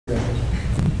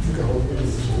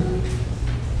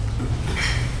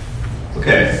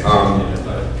Okay,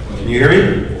 can you hear me?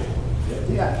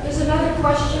 Yeah. There's another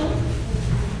question.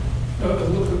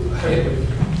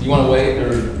 You want to wait or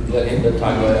let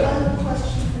Todd go ahead? Another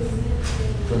question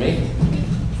For me?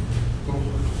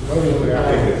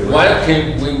 Why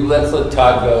don't we let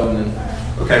Todd go and then...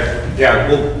 Okay, yeah,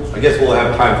 well, I guess we'll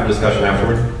have time for discussion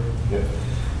afterward. Yeah.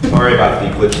 Sorry about the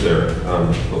glitch there.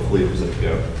 Hopefully it was it to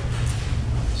go.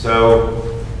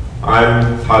 So,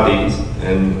 I'm Todd Davies,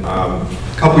 and a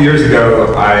couple years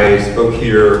ago I spoke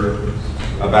here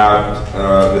about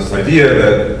this idea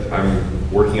that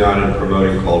I'm working on and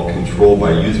promoting called control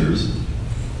by users,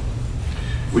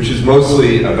 which is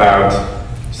mostly about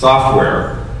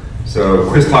software. So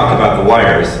Chris talked about the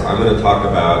wires. I'm going to talk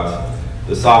about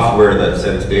the software that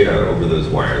sends data over those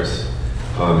wires,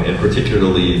 and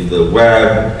particularly the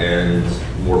web and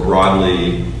more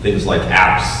broadly things like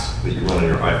apps that you run on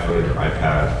your iPhone, your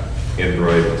iPad,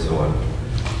 Android, and so on.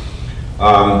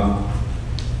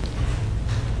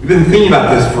 We've been thinking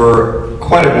about this for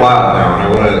quite a while now, and I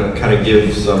want to kind of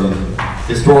give some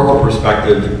historical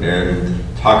perspective and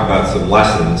talk about some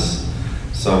lessons,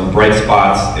 some bright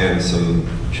spots, and some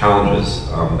challenges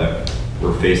that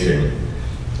we're facing,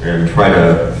 and try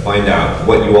to find out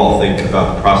what you all think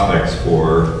about the prospects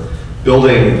for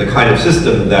building the kind of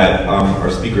system that our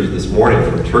speakers this morning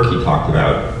from Turkey talked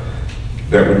about,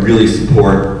 that would really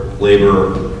support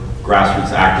labor,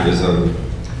 grassroots activism,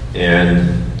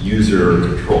 and user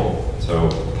control. So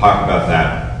we'll talk about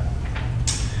that.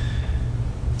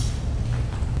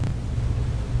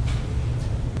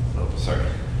 Oh, sorry.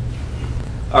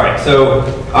 All right, so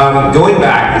going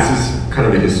back, this is kind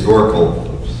of a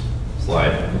historical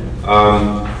slide.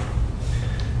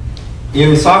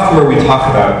 In software, we talk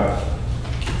about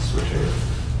switching.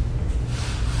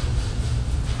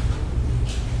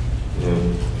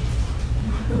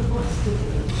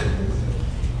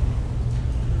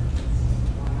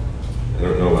 I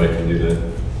don't know what I can do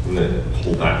to. I'm going to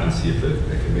hold that and see if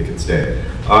I can make it stay.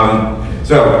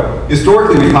 So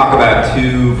historically, we talk about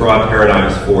two broad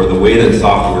paradigms for the way that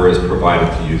software is provided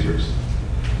to users.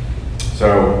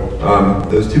 So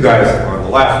those two guys on the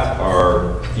left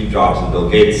are Steve Jobs and Bill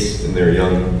Gates in their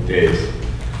young days.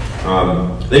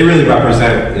 They really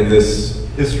represent, in this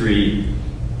history,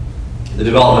 the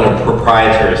development of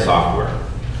proprietary software,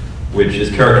 which is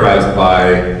characterized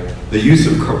by the use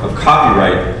of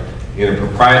copyright in a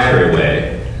proprietary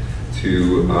way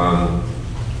to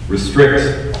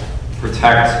restrict,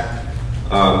 protect,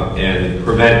 and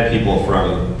prevent people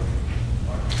from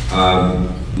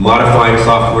modifying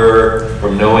software,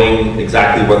 from knowing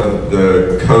exactly what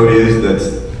the code is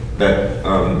that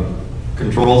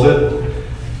controls it,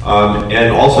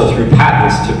 and also through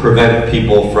patents to prevent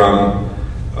people from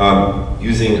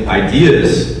using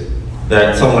ideas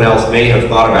that someone else may have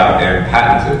thought about and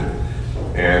patented.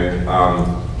 And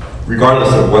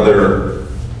regardless of whether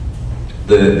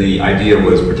the idea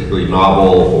was particularly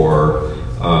novel or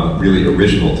really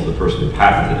original to the person who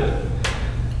patented it.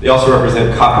 They also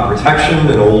represent copy protection,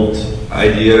 an old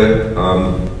idea.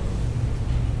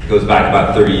 Goes back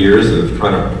about 30 years of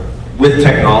trying to, with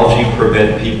technology,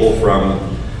 prevent people from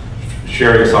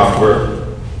sharing software.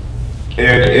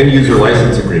 And end-user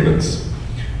license agreements,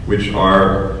 which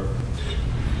are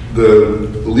the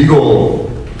legal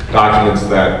documents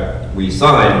that we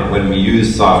sign when we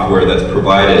use software that's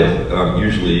provided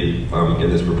usually in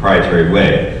this proprietary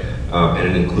way. And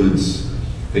it includes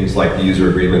things like the user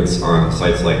agreements on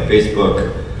sites like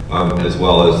Facebook, as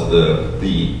well as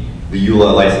the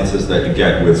EULA licenses that you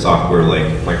get with software like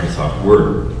Microsoft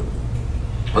Word.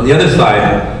 On the other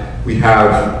side, we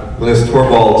have Linus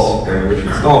Torvalds and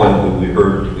Richard Stallman,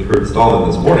 who we heard Stallman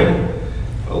this morning,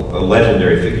 a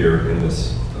legendary figure in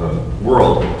this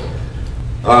world.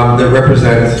 That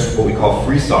represents what we call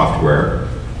free software.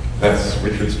 That's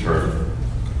Richard's term.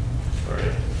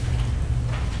 Sorry.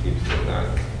 Keep doing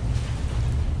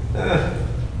that.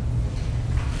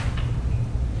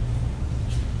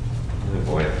 Oh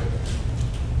boy.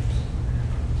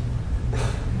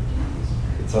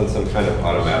 It's on some kind of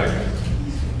automatic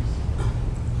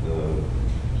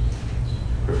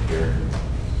script here.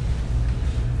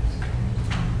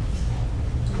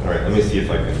 All right, let me see if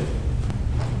I can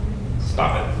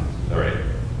stop it. All right.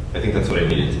 I think that's what I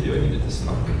needed to do. I needed to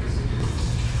stop it.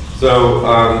 So,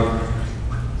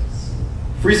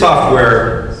 free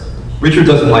software, Richard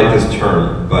doesn't like this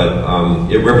term, but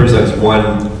it represents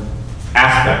one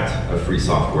aspect of free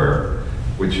software,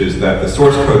 which is that the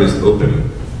source code is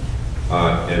open,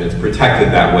 and it's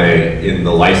protected that way in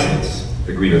the license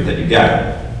agreement that you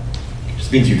get. It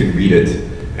just means you can read it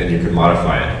and you can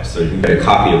modify it. So you can get a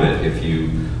copy of it if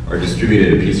you are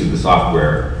distributed a piece of the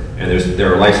software. And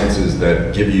there are licenses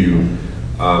that give you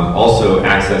also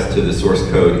access to the source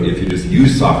code if you just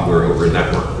use software over a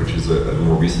network, which is a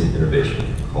more recent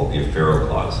innovation called the Affero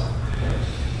clause.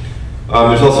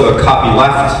 There's also a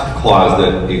copyleft clause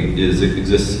that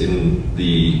exists in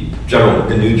the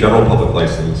new general public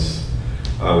license,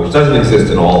 which doesn't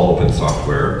exist in all open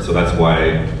software. So that's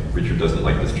why Richard doesn't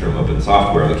like this term open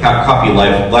software. The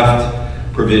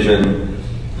copyleft provision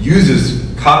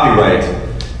uses copyright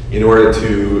in order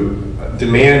to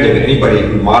demand of anybody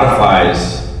who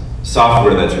modifies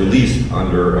software that's released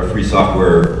under a free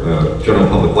software general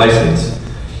public license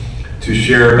to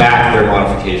share back their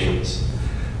modifications,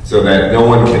 so that no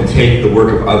one can take the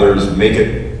work of others,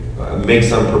 make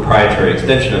some proprietary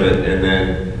extension of it, and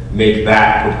then make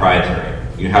that proprietary.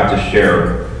 You have to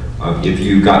share if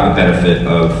you got the benefit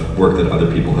of work that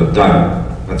other people have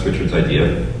done. That's Richard's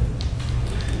idea.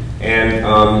 And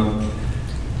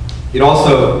it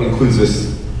also includes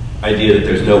this idea that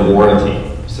there's no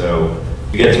warranty. So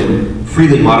you get to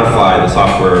freely modify the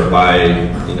software by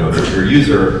your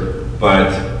user,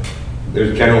 but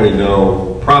there's generally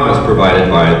no promise provided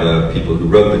by the people who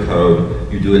wrote the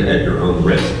code. You do it at your own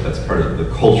risk. That's part of the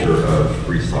culture of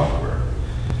free software.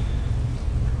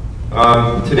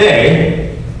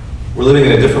 Today, we're living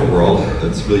in a different world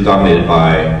that's really dominated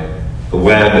by the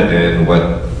web and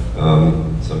what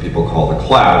some people call the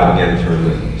cloud. Again, a term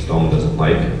that Stallman doesn't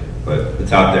like, but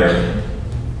it's out there.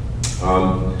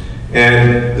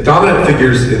 And the dominant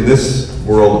figures in this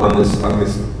world on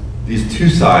these two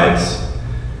sides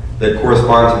that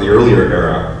correspond to the earlier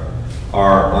era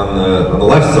are on the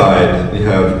left side. We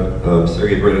have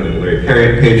Sergey Brin and Larry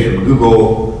Page from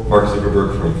Google, Mark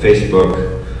Zuckerberg from Facebook,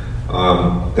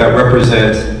 that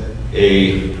represent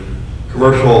a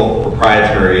commercial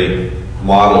proprietary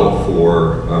model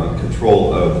for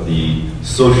control of the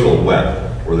social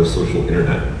web or the social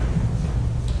internet.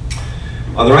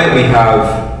 On the right we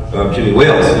have Jimmy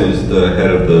Wales, who's the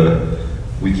head of the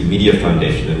Wikimedia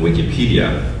Foundation and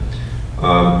Wikipedia,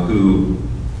 who,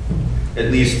 at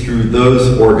least through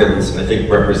those organs, I think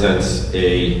represents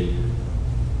a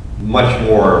much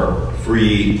more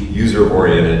free,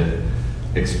 user-oriented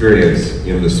experience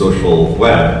in the social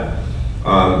web.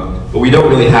 But we don't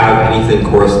really have anything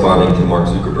corresponding to Mark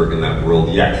Zuckerberg in that world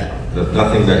yet.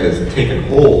 Nothing that has taken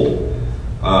hold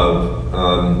of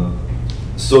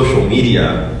social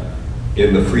media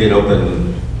in the free and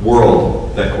open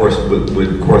world that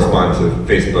would correspond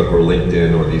to Facebook or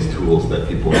LinkedIn or these tools that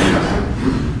people use.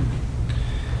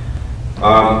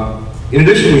 In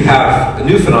addition, we have a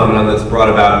new phenomenon that's brought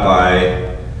about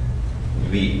by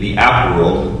the app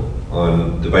world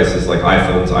on devices like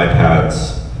iPhones,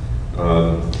 iPads,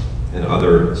 and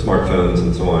other smartphones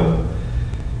and so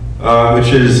on,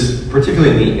 which is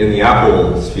particularly in the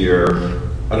Apple sphere,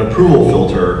 an approval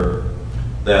filter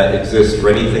that exists for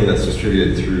anything that's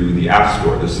distributed through the App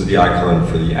Store. This is the icon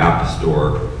for the App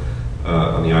Store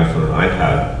on the iPhone and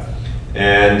iPad.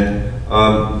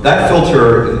 And that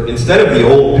filter, instead of the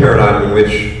old paradigm in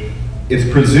which it's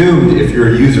presumed if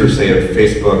you're a user, say, of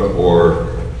Facebook or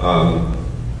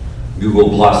Google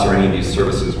Plus or any of these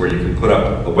services where you can put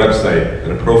up a website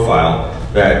and a profile,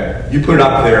 that you put it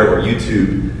up there, or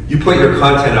YouTube, you put your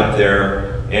content up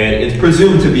there, and it's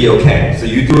presumed to be okay. So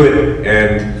you do it,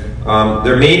 and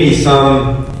there may be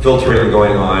some filtering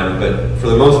going on, but for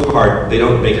the most part, they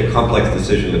don't make a complex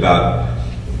decision about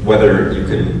whether you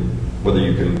can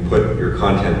put your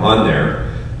content on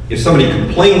there. If somebody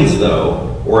complains,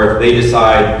 though, or if they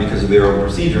decide because of their own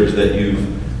procedures that you've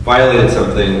violated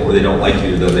something or they don't like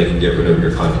you, then they can get rid of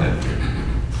your content.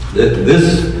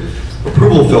 This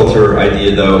approval filter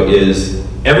idea, though, is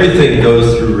everything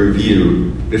goes through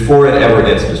review before it ever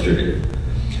gets distributed.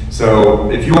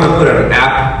 So if you want to put an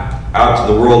app out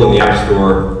to the world in the App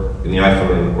Store, in the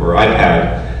iPhone or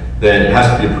iPad, then it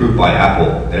has to be approved by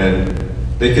Apple, and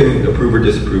they can approve or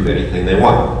disapprove anything they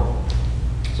want.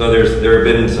 So there have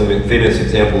been some famous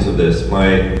examples of this.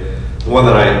 The one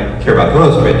that I care about the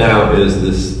most right now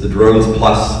is the Drones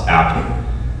Plus app,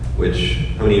 which,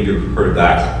 how many of you have heard of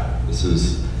that? This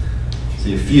is,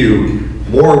 see a few.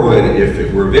 More would if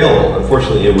it were available.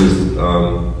 Unfortunately, it was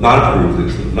not approved.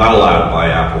 It's not allowed by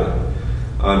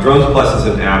Apple. Drones Plus is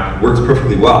an app, works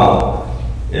perfectly well,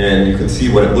 and you can see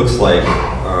what it looks like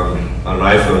on an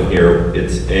iPhone here.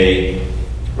 It's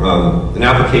an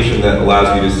application that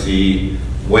allows you to see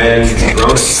when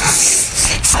drone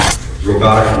attacks,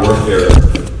 robotic warfare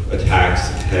attacks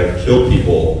have killed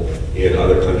people in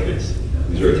other countries.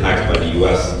 These are attacks by the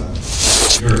US.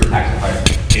 These are attacks by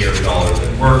taxpayer dollars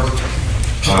at work.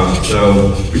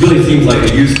 So it really seems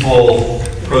like a useful,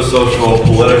 pro-social,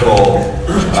 political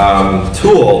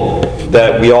tool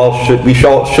that we all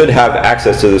should have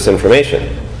access to this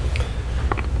information.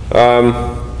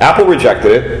 Apple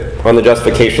rejected it on the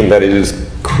justification that it is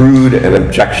crude and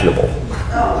objectionable.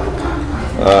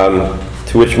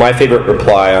 To which my favorite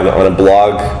reply on a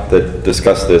blog that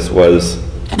discussed this was,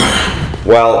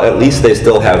 well, at least they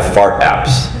still have fart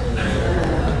apps.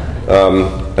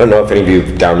 I don't know if any of you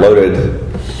have downloaded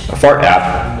a fart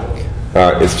app.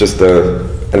 It's just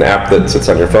an app that sits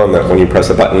on your phone that when you press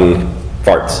a button,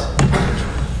 farts.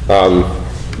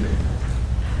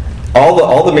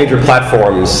 All the major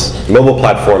platforms, mobile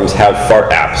platforms, have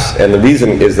fart apps, and the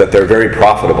reason is that they're very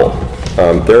profitable.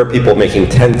 There are people making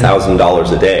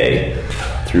 $10,000 a day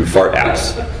through fart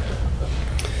apps.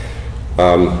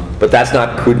 But that's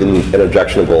not crude and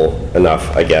objectionable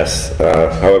enough, I guess.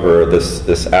 However,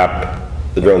 this app,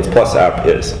 the Drones Plus app,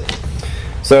 is.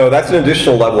 So that's an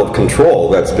additional level of control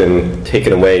that's been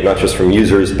taken away, not just from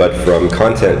users, but from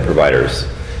content providers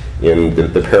in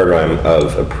the paradigm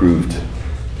of approved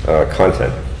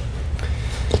content.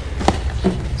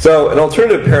 So an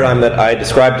alternative paradigm that I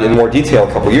described in more detail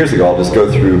a couple years ago, I'll just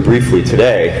go through briefly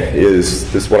today,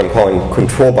 is this what I'm calling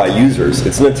control by users.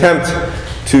 It's an attempt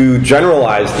to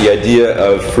generalize the idea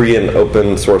of free and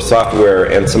open source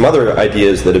software and some other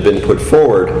ideas that have been put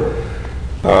forward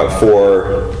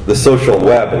for the social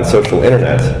web and social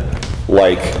internet,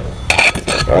 like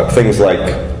things like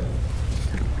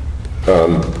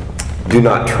do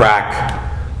not track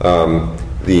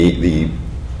the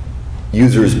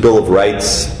user's bill of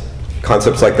rights,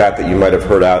 concepts like that you might have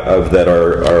heard out of that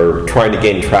are trying to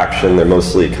gain traction. They're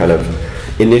mostly kind of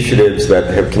initiatives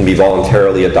that can be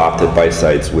voluntarily adopted by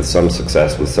sites with some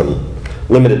success, with some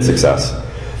limited success.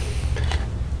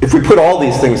 If we put all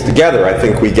these things together, I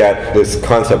think we get this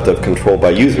concept of control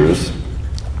by users.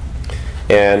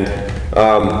 And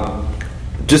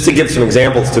just to give some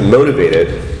examples to motivate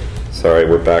it, sorry,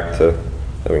 we're back to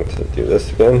having to do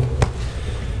this again.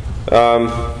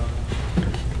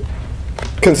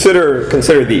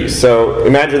 Consider these. So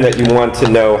imagine that you want to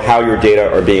know how your data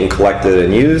are being collected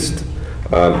and used,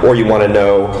 or you want to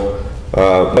know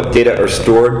what data are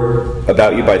stored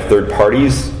about you by third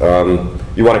parties.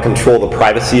 You want to control the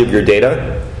privacy of your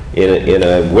data in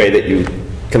a way that you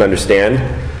can understand.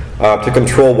 To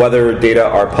control whether data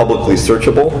are publicly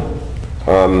searchable.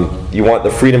 You want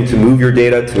the freedom to move your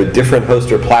data to a different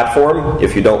host or platform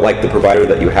if you don't like the provider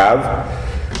that you have.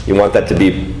 You want that to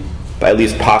be at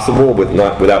least possible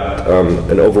without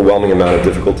an overwhelming amount of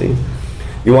difficulty.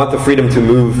 You want the freedom to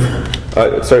move,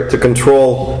 to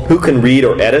control who can read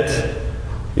or edit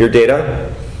your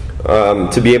data,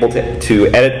 to be able to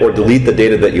edit or delete the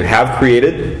data that you have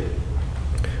created,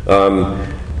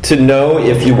 to know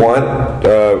if you want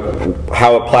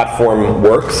how a platform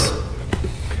works,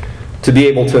 to be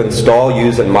able to install,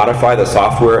 use, and modify the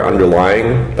software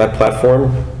underlying that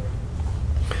platform,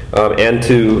 and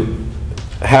to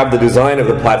have the design of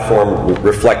the platform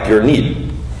reflect your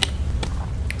need.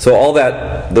 So all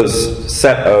those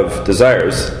set of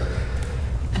desires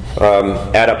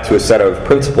add up to a set of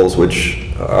principles which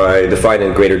I defined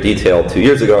in greater detail 2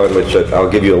 years ago, in which I'll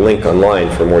give you a link online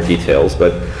for more details.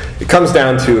 But it comes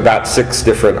down to about 6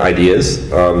 different ideas.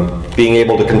 Being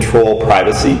able to control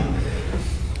privacy,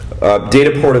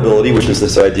 data portability, which is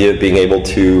this idea of being able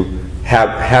to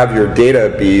have your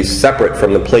data be separate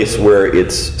from the place where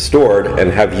it's stored and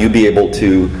have you be able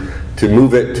to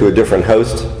move it to a different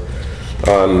host,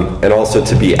 and also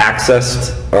to be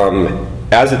accessed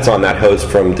as it's on that host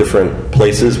from different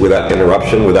places without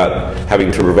interruption, without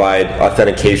having to provide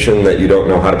authentication that you don't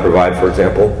know how to provide, for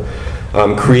example.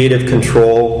 Creative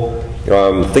control,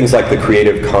 things like the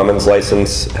Creative Commons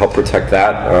license help protect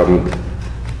that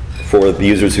for the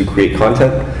users who create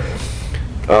content.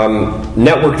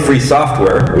 Network-free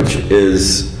software, which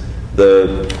is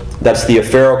that's the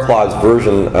Affero Clause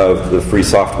version of the free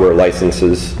software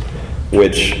licenses,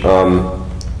 which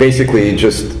basically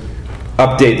just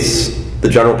updates the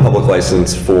general public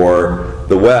license for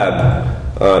the web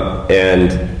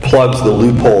and plugs the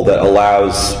loophole that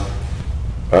allows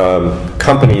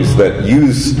companies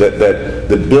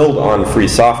that build on free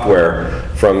software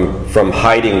from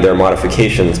hiding their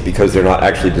modifications because they're not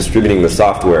actually distributing the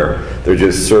software. They're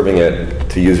just serving it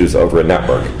to users over a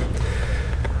network.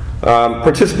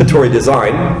 Participatory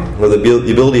design, or the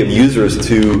ability of users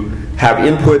to have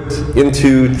input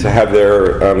to have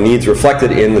their needs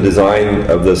reflected in the design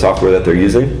of the software that they're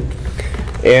using.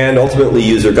 And ultimately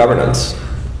user governance,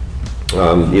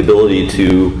 the ability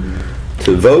to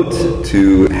vote,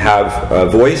 to have a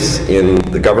voice in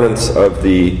the governance of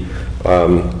the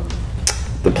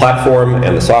platform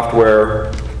and the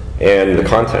software and the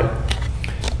content.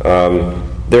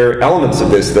 There are elements of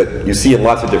this that you see in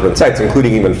lots of different sites,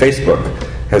 including even Facebook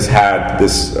has had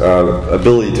this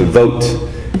ability to vote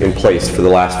in place for the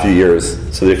last few years,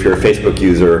 so that if you're a Facebook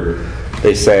user,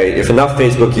 they say if enough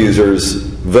Facebook users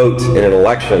vote in an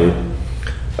election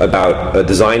about a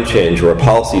design change or a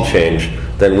policy change,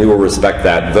 then we will respect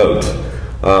that vote.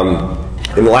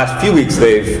 In the last few weeks,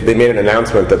 they made an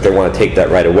announcement that they want to take that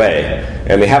right away,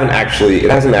 and it hasn't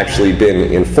actually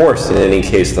been enforced in any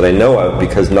case that I know of,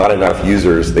 because not enough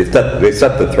users, they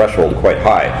set the threshold quite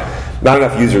high. Not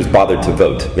enough users bothered to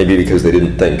vote, maybe because they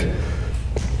didn't think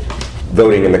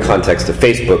voting in the context of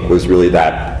Facebook was really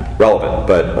that relevant.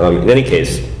 But in any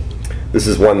case, this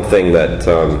is one thing that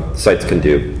sites can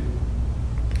do.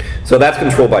 So that's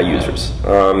control by users.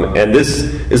 And this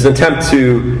is an attempt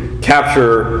to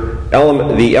capture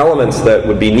the elements that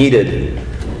would be needed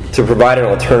to provide an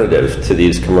alternative to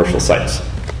these commercial sites.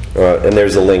 And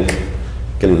there's a link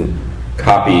you can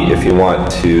copy if you want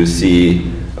to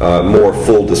see more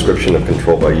full description of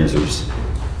control by users.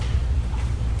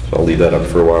 So I'll leave that up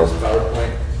for a while.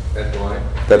 PowerPoint at the line?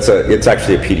 It's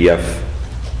actually a PDF.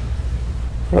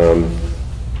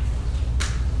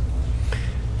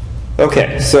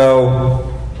 Okay, so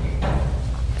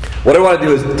what I want to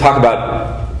do is talk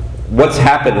about what's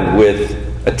happened with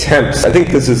attempts. I think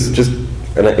this is just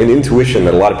an intuition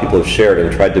that a lot of people have shared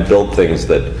and tried to build things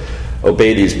that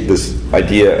obey this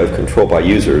idea of control by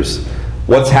users.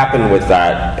 What's happened with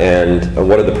that, and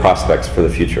what are the prospects for the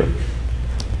future?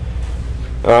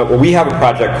 Well, we have a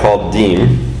project called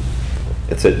DEAM.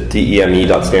 It's at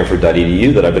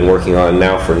deme.stanford.edu that I've been working on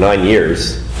now for 9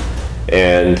 years.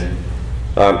 And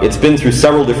it's been through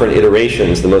several different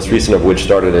iterations, the most recent of which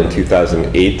started in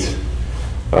 2008.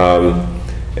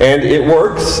 And it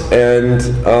works, and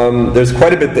there's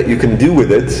quite a bit that you can do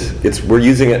with it. We're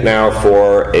using it now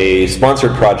for a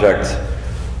sponsored project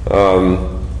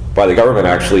by the government,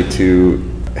 actually, to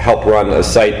help run a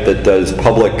site that does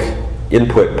public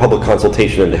input, public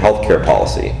consultation into healthcare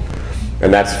policy.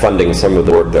 And that's funding some of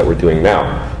the work that we're doing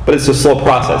now. But it's a slow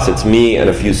process. It's me and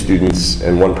a few students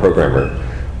and one programmer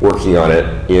working on it,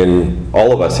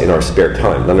 all of us in our spare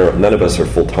time. None of us are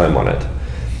full-time on it.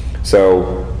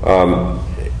 So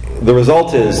the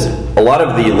result is a lot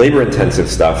of the labor-intensive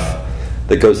stuff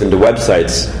that goes into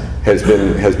websites has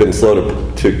been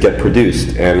slow to get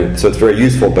produced. And so it's very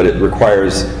useful, but it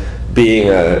requires being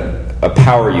a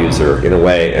power user in a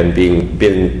way, and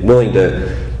being willing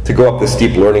to go up the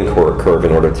steep learning curve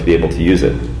in order to be able to use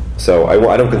it. So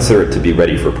I don't consider it to be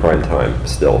ready for prime time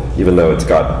still, even though it's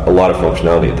got a lot of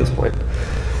functionality at this point.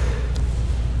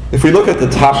 If we look at the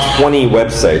top 20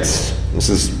 websites, this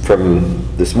is from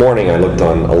this morning. I looked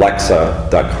on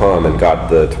alexa.com and got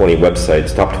the top 20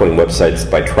 websites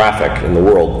by traffic in the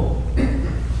world.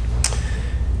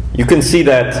 You can see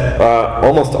that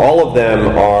almost all of them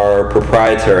are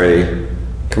proprietary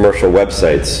commercial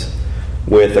websites,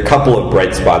 with a couple of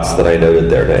bright spots that I noted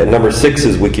there. And number 6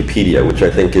 is Wikipedia, which I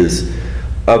think is,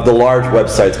 of the large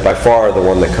websites, by far the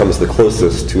one that comes the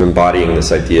closest to embodying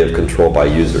this idea of control by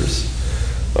users.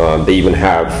 They even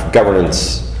have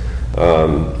governance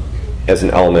as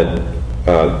an element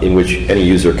in which any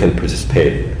user can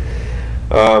participate.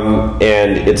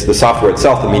 And it's the software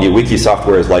itself. The MediaWiki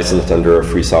software is licensed under a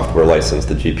free software license,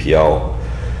 the GPL.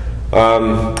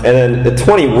 And then the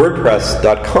 20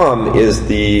 WordPress.com is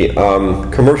the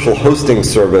commercial hosting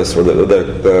service, or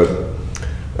the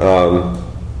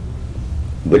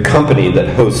company that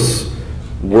hosts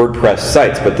WordPress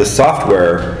sites. But the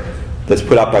software that's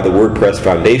put out by the WordPress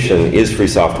Foundation is free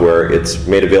software. It's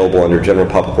made available under general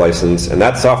public license, and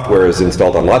that software is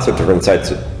installed on lots of different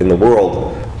sites in the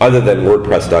world other than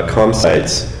WordPress.com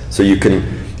sites. So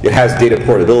it has data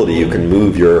portability. You can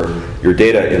move your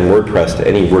data in WordPress to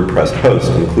any WordPress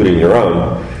host, including your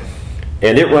own.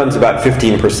 And it runs about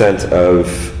 15%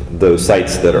 of those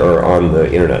sites that are on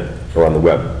the internet or on the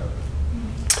web.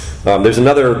 There's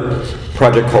another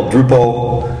project called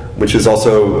Drupal, which is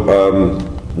also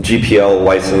GPL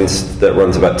licensed, that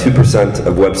runs about 2%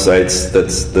 of websites.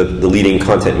 That's the leading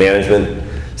content management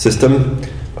system.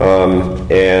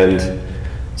 And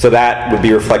so that would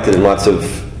be reflected in lots of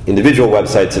individual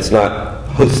websites. It's not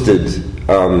hosted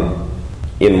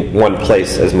in one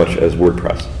place as much as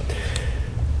WordPress.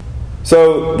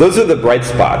 So those are the bright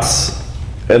spots,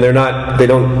 and they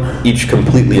don't each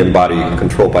completely embody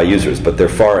control by users, but they're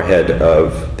far ahead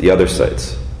of the other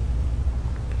sites.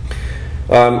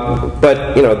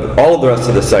 But all of the rest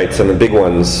of the sites and the big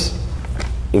ones,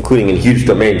 including in huge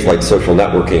domains like social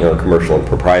networking, are commercial and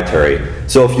proprietary.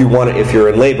 So if you're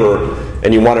in labor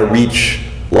and you want to reach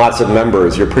lots of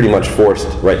members, you're pretty much forced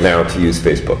right now to use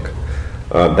Facebook.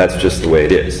 That's just the way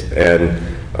it is. And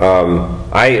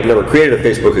I have never created a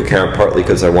Facebook account, partly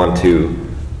because I want to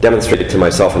demonstrate to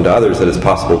myself and to others that it's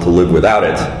possible to live without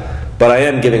it. But I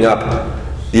am giving up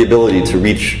the ability to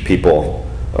reach people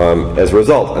as a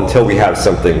result until we have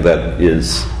something that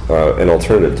is an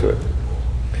alternative to it.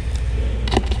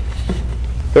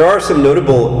 There are some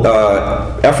notable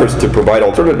efforts to provide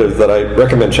alternatives that I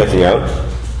recommend checking out.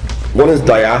 One is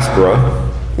Diaspora,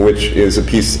 which is a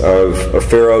piece of a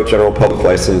FARO general public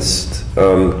licensed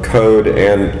code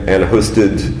and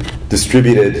hosted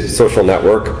distributed social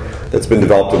network that's been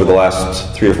developed over the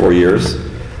last 3 or 4 years.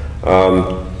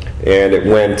 And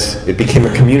it became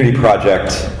a community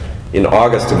project in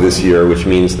August of this year, which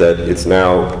means that it's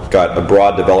now got a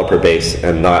broad developer base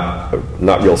and not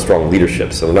real strong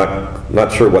leadership. So I'm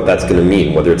not sure what that's going to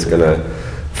mean, whether it's going to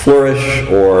flourish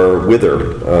or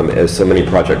wither, as so many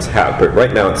projects have. But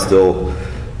right now it's still,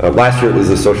 last year it was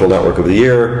the social network of the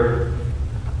year.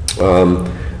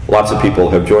 Lots of people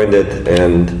have joined it,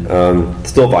 and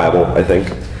still viable, I think.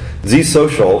 Z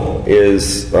Social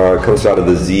comes out of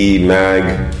the Z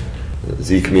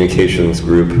Communications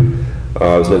group. It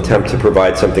was an attempt to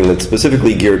provide something that's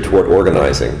specifically geared toward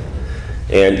organizing.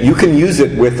 And you can use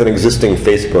it with an existing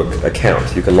Facebook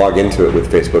account. You can log into it with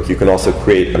Facebook. You can also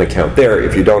create an account there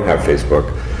if you don't have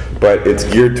Facebook. But it's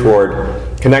geared toward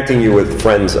connecting you with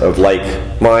friends of like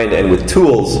mind and with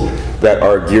tools that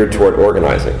are geared toward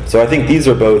organizing. So I think these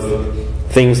are both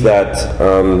things that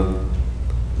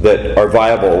are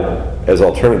viable as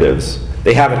alternatives.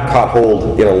 They haven't caught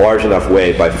hold in a large enough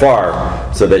way by far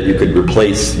so that you could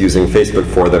replace using Facebook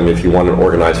for them if you want to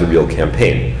organize a real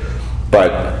campaign.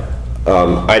 But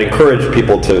I'd encourage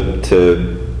people to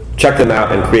check them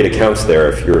out and create accounts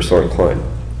there if you're so inclined.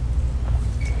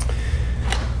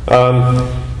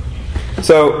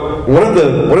 So one of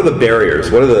the barriers,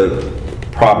 one of the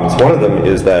problems, one of them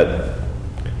is that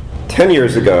 10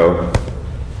 years ago,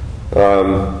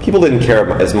 people didn't care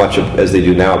as much as they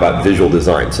do now about visual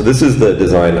design. So this is the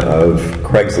design of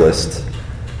Craigslist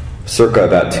circa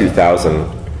about 2000.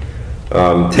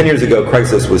 10 years ago,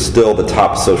 Craigslist was still the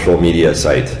top social media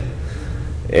site.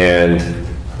 And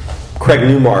Craig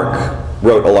Newmark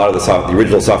wrote a lot of the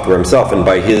original software himself, and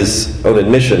by his own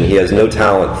admission, he has no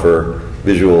talent for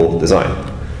visual design.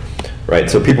 Right?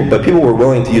 So people were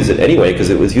willing to use it anyway because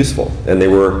it was useful, and it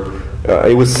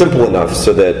was simple enough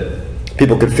so that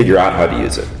people could figure out how to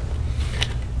use it.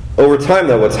 Over time,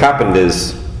 though, what's happened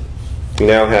is we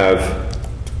now have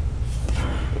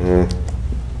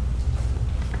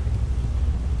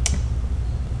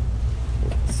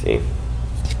let's see.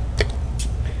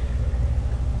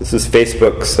 This is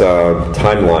Facebook's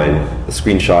timeline, a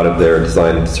screenshot of their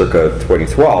design circa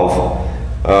 2012.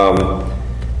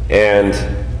 And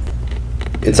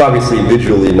it's obviously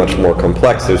visually much more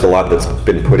complex. There's a lot that's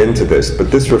been put into this, but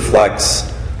this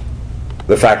reflects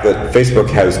the fact that Facebook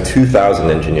has 2,000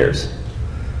 engineers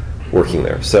working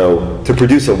there. So to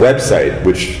produce a website,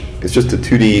 which is just a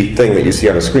 2D thing that you see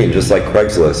on a screen, just like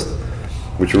Craigslist,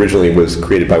 which originally was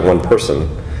created by one person,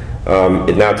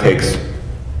 it now takes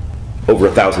over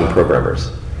 1,000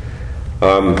 programmers.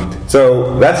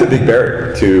 So that's a big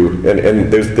barrier to,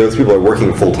 and those people are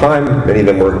working full time. Many of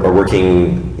them are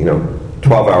working,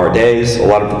 12-hour days a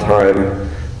lot of the time.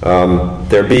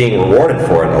 They're being rewarded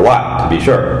for it a lot, to be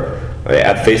sure,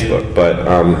 at Facebook, but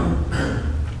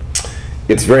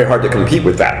it's very hard to compete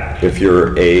with that if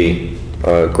you're a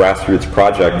grassroots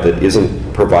project that isn't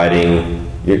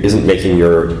making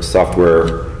your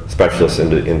software specialists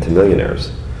into millionaires.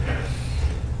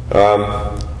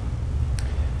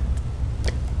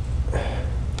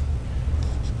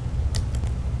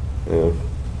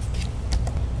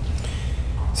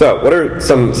 So what are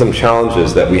some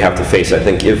challenges that we have to face? I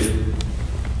think if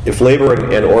labor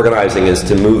and organizing is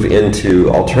to move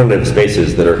into alternative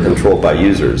spaces that are controlled by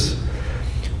users,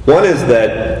 one is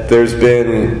that there's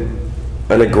been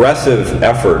an aggressive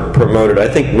effort promoted, I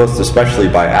think most especially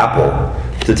by Apple,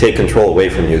 to take control away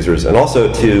from users, and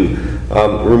also to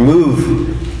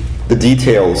remove the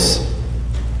details,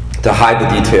 to hide the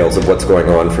details of what's going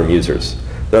on from users.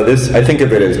 Now this, I think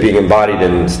of it as being embodied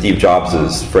in Steve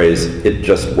Jobs' phrase, "It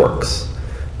just works,"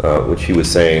 which he was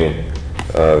saying,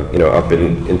 up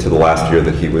into the last year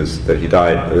that he lived.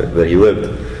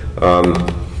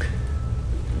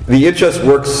 The "it just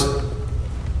works"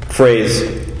 phrase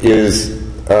is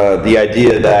the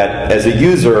idea that as a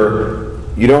user,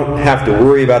 you don't have to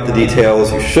worry about the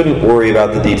details, you shouldn't worry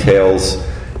about the details,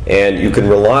 and you can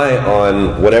rely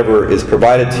on whatever is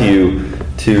provided to you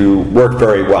to work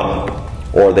very well,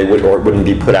 or it wouldn't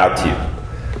be put out to you.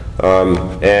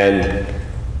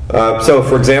 So,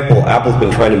 for example, Apple's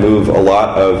been trying to move a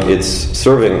lot of its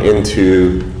serving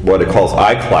into what it calls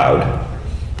iCloud,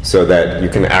 so that you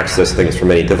can access things from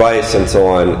any device and so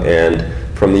on. And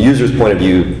from the user's point of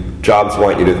view, Jobs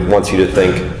wants you to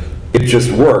think, it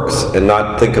just works, and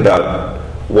not think about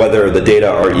whether the data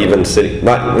are even sitting,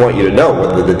 not want you to know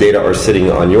whether the data are sitting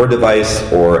on your device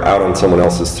or out on someone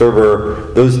else's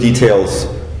server. Those details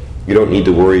you don't need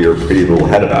to worry your pretty little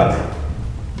head about.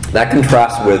 That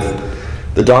contrasts with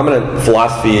the dominant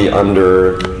philosophy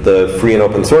under the free and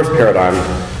open source paradigm,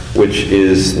 which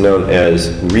is known as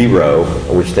ReRO,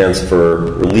 which stands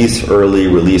for release early,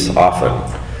 release often.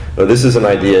 Now, this is an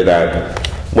idea that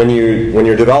when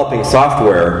you're developing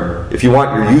software, if you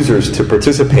want your users to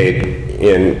participate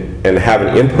in and have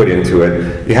an input into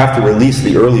it, you have to release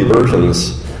the early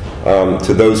versions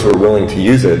to those who are willing to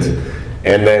use it,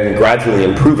 and then gradually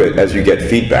improve it as you get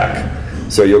feedback.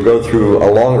 So you'll go through a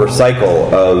longer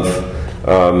cycle of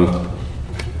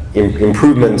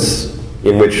improvements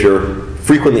in which you're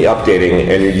frequently updating,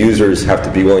 and your users have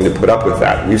to be willing to put up with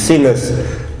that. You've seen this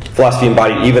philosophy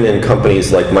embodied even in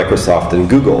companies like Microsoft and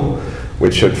Google,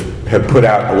 which have put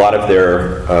out a lot of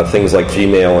their things like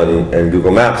Gmail and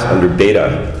Google Maps under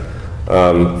beta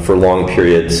for long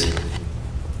periods,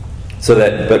 so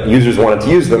that but users wanted to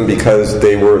use them because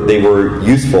they were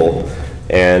useful,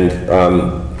 and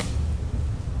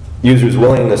users'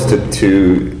 willingness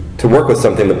to work with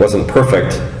something that wasn't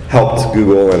perfect helped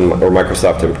Google or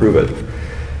Microsoft improve it.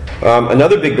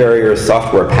 Another big barrier is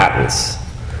software patents.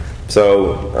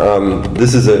 So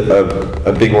this is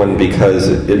a big one because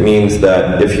it means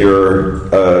that if you're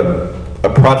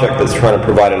a project that's trying to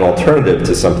provide an alternative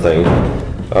to something,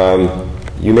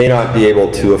 you may not be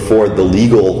able to afford the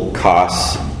legal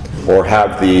costs or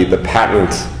have the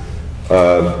patent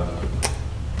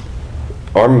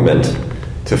armament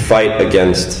to fight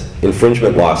against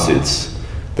infringement lawsuits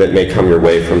that may come your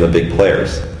way from the big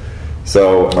players.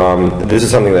 So this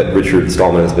is something that Richard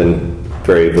Stallman has been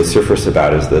very vociferous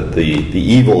about, is that the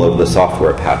evil of the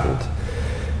software patent.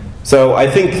 So I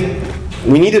think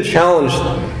we need to challenge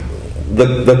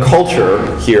the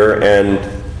culture here, and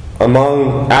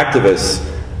among activists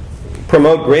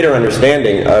promote greater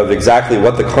understanding of exactly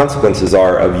what the consequences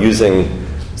are of using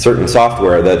certain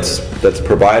software that's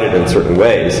provided in certain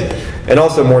ways, and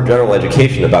also more general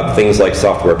education about things like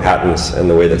software patents and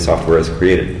the way that software is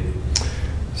created.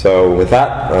 So with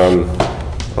that,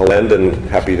 I'll end, and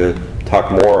happy to talk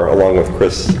more along with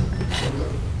Chris.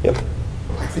 Yep.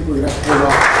 I think we're going to have to hold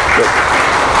off.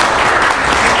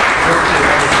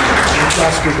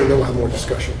 Last speaker, then we'll have more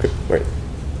discussion. Okay. Right.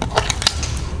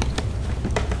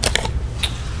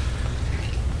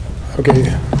 Okay.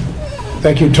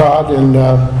 Thank you, Todd. And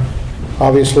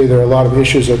obviously, there are a lot of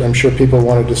issues that I'm sure people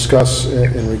want to discuss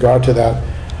in regard to that.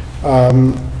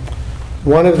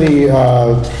 One of the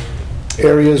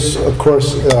areas, of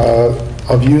course,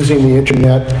 of using the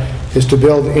internet is to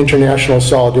build international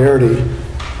solidarity.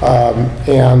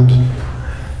 And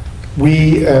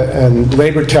we and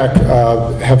Labortech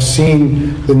have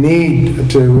seen the need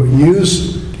to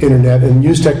use internet and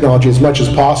use technology as much as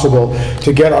possible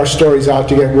to get our stories out,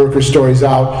 to get workers' stories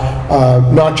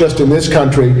out, not just in this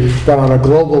country, but on a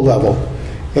global level.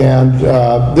 And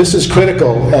this is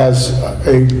critical. As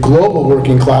a global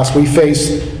working class, we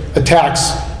face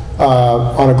attacks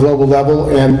on a global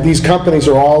level, and these companies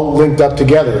are all linked up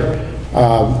together.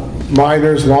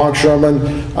 Miners,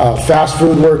 longshoremen, fast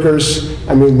food workers,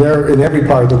 I mean, they're in every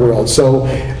part of the world. So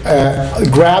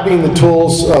grabbing the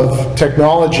tools of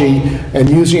technology and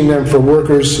using them for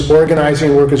workers,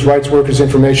 organizing workers' rights, workers'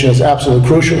 information is absolutely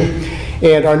crucial.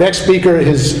 And our next speaker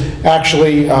is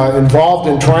actually involved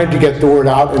in trying to get the word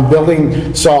out and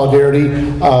building solidarity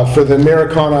for the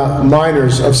Marikana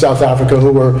miners of South Africa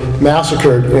who were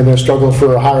massacred in their struggle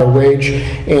for a higher wage.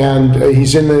 And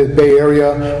he's in the Bay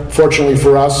Area, fortunately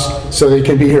for us, so they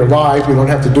can be here live. We don't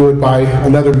have to do it by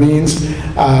another means.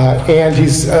 And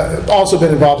he's also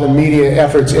been involved in media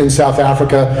efforts in South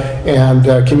Africa and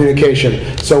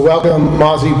communication. So welcome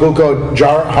Mazi Buko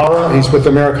Jara. He's with the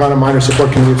Marikana Miner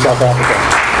Support Committee of South Africa.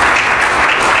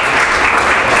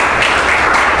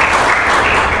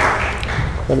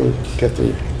 Let me get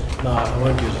the... No, I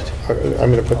won't use it.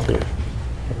 I'm going to put the...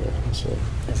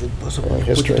 Is it possible to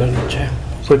history. put it on the chair?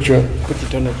 Put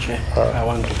it on the chair. I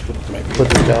want to put my...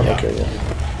 Put it down, yeah. Okay, yeah.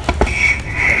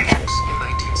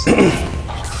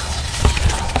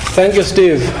 Thank you,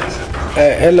 Steve.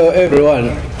 Hello, everyone.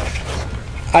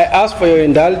 I ask for your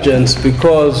indulgence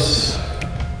because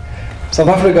South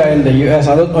Africa and the US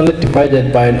are not only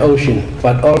divided by an ocean,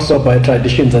 but also by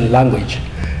traditions and language.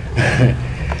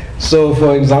 So,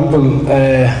 for example,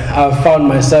 I found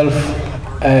myself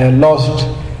lost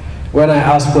when I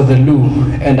ask for the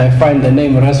loo and I find the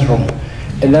name restroom.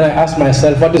 And then I ask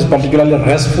myself, what is particularly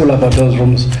restful about those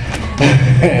rooms?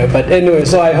 But anyway,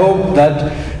 so I hope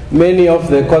that many of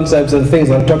the concepts and things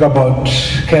I'll talk about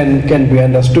can be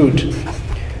understood.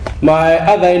 My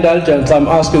other indulgence I'm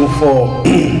asking for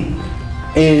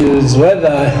is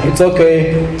whether it's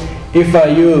okay if I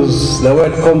use the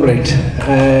word comrade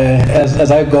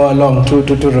as I go along to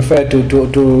refer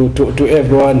to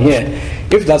everyone here.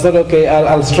 If that's not okay,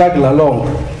 I'll struggle along.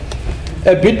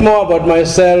 A bit more about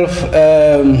myself.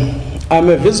 I'm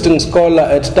a visiting scholar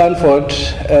at Stanford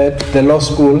at the law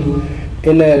school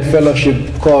in a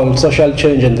fellowship called Social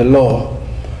Change and the Law.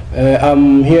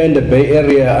 I'm here in the Bay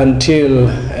Area until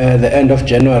the end of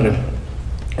January.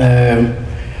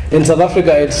 In South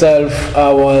Africa itself,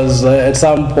 I was at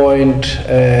some point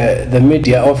the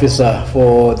media officer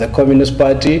for the Communist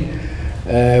Party,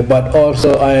 but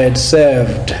also I had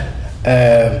served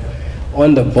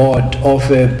on the board of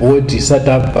a body set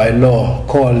up by law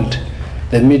called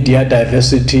the Media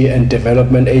Diversity and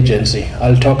Development Agency.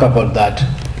 I'll talk about that.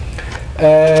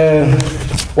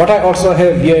 What I also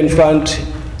have here in front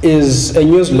is a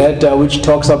newsletter which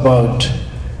talks about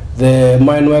the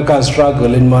mine workers'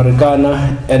 struggle in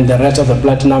Marikana and the rest of the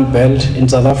Platinum Belt in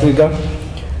South Africa.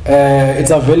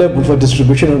 It's available for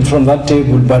distribution from that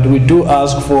table, but we do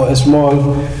ask for a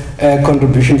small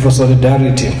contribution for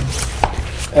solidarity.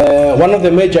 One of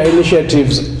the major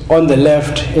initiatives on the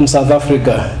left in South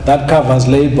Africa that covers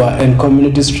labor and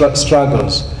community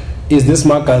struggles is this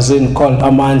magazine called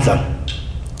Amandla,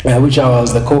 which I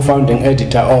was the co-founding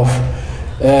editor of.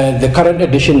 The current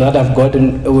edition that I've got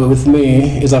with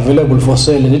me is available for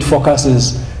sale, and it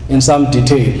focuses in some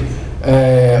detail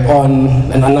on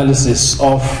an analysis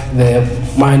of the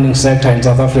mining sector in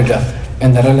South Africa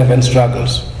and the relevant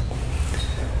struggles.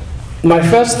 My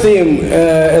first theme,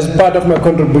 as part of my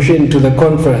contribution to the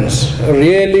conference,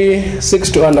 really seeks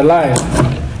to underline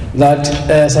that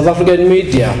South African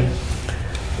media,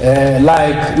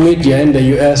 like media in the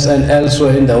US and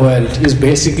elsewhere in the world, is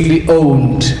basically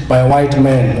owned by white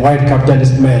men, white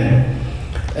capitalist men.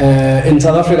 In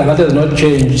South Africa, that has not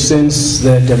changed since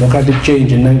the democratic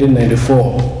change in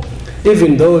 1994,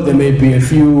 even though there may be a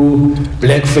few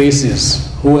black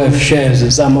faces who have shares in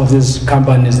some of these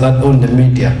companies that own the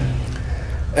media.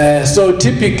 So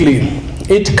typically,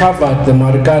 it covered the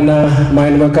Marikana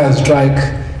mine workers' strike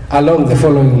along the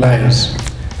following lines.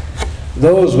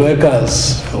 Those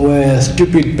workers were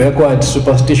stupid, backward,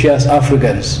 superstitious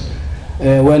Africans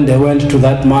when they went to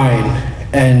that mine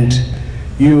and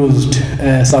used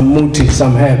some muti,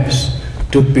 some herbs,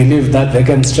 to believe that they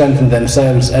can strengthen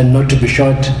themselves and not to be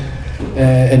shot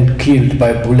and killed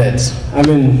by bullets. I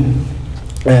mean,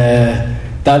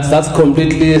 that's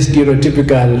completely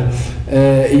stereotypical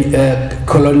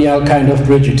colonial kind of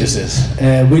prejudices,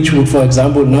 which would, for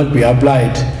example, not be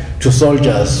applied to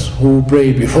soldiers who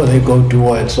pray before they go to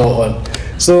war and so on.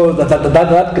 So the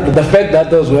fact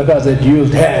that those workers had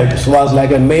used herbs was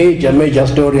like a major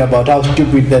story about how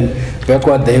stupid and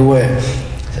backward they were.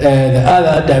 The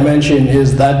other dimension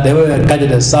is that they were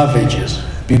regarded as savages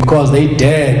because they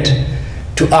dared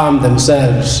to arm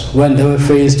themselves when they were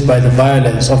faced by the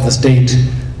violence of the state,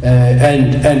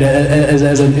 and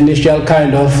as an initial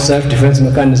kind of self-defense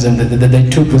mechanism that they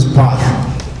took this path.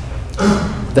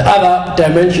 The other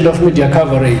dimension of media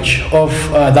coverage of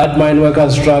that mine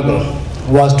workers' struggle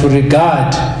was to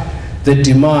regard the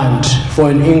demand for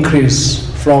an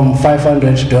increase from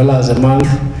 $500 a month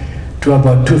to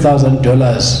about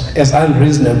 $2,000 as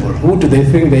unreasonable. Who do they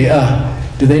think they are?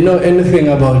 Do they know anything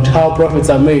about how profits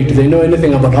are made? Do they know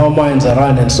anything about how mines are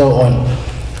run and so on?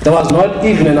 There was not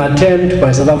even an attempt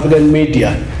by South African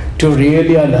media to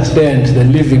really understand the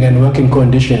living and working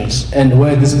conditions and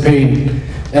where this pain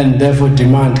and therefore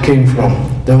demand came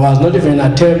from. There was not even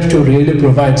an attempt to really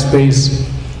provide space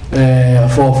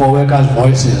for workers'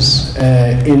 voices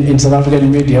in South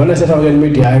African media. When I say South African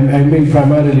media, I mean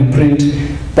primarily print,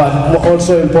 but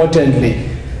also importantly,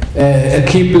 a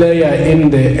key player in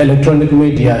the electronic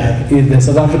media is the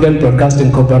South African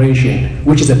Broadcasting Corporation,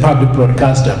 which is a public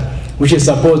broadcaster, which is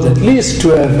supposed at least to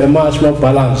have a much more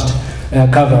balanced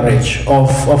coverage of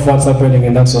what's happening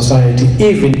in that society.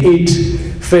 Even it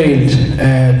failed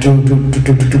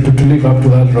to live up to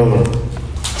that role.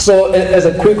 So as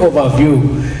a quick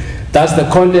overview, that's the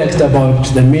context about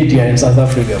the media in South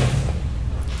Africa.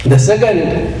 The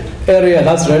second area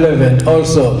that's relevant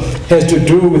also has to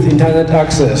do with internet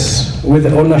access, with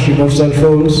the ownership of cell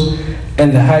phones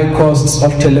and the high costs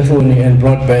of telephony and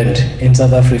broadband in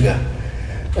South Africa.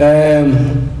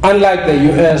 Unlike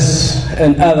the US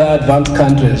and other advanced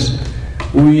countries,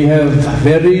 we have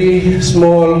very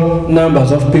small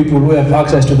numbers of people who have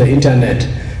access to the internet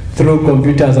through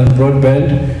computers and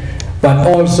broadband. But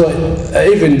also,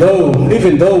 even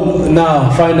though now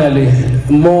finally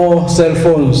more cell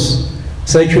phones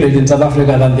circulate in South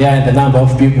Africa than they are in the number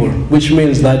of people, which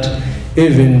means that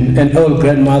even an old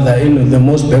grandmother in the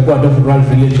most backward of rural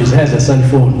villages has a cell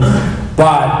phone.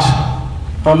 But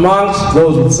amongst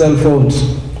those with cell phones,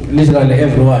 literally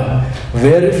everyone,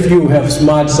 very few have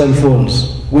smart cell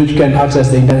phones which can access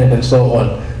the internet and so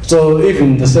on. So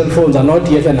even the cell phones are not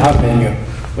yet an avenue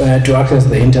to access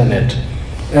the internet.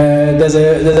 There's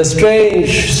a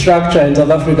strange structure in South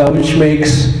Africa which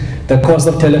makes the cost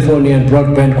of telephony and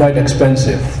broadband quite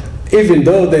expensive. Even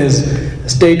though there's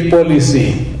state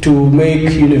policy to make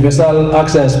universal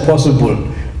access possible,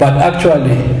 but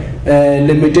actually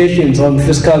limitations on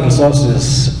fiscal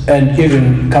resources and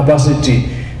even capacity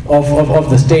of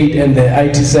the state and the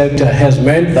IT sector has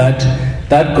meant that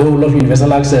that goal of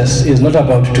universal access is not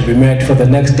about to be met for the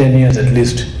next 10 years at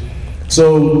least.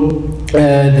 So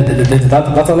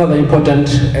that's another important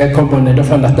component of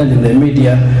understanding the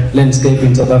media landscape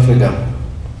in South Africa.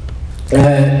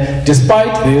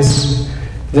 Despite this,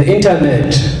 the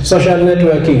internet, social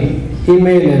networking,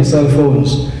 email and cell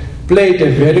phones played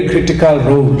a very critical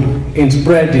role in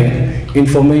spreading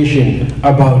information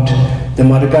about the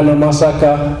Marikana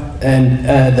massacre and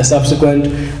the subsequent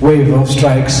wave of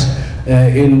strikes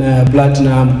in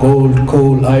platinum, gold,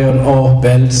 coal, iron ore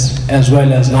belts, as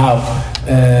well as now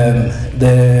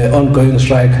the ongoing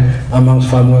strike amongst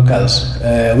farm workers,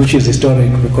 which is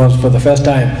historic because for the first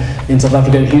time in South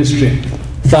African history,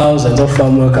 thousands of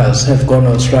farm workers have gone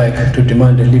on strike to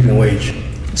demand a living wage.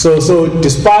 So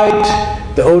despite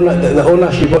the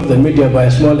ownership of the media by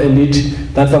a small elite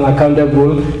that's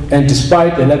unaccountable, and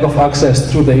despite the lack of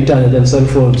access through the internet and cell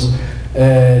phones,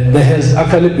 there has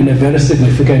actually been a very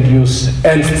significant use.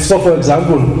 And so, for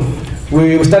example,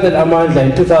 we started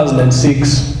Amandla in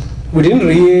 2006. We didn't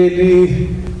really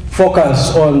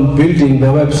focus on building the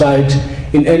website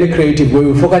in any creative way.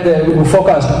 We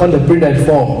focused on the printed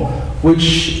form,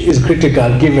 which is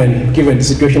critical given the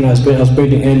situation I was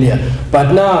painting earlier.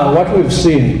 But now what we've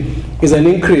seen is an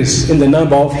increase in the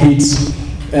number of hits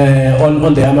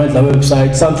on the Amandla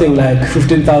website, something like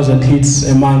 15,000 hits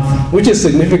a month, which is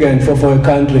significant for a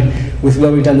country with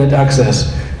low internet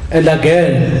access. And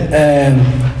again,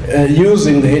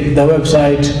 using the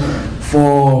website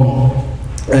for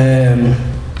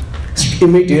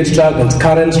immediate struggles,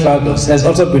 current struggles, has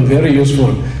also been very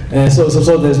useful.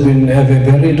 So there's been a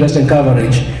very interesting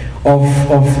coverage of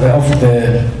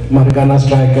the Marikana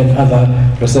strike and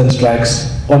other recent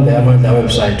strikes on the Amandla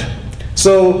website.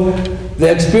 So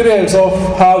the experience of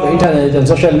how the internet and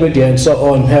social media and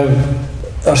so on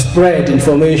have spread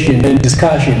information and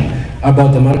discussion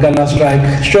about the Marikana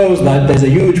strike shows that there's a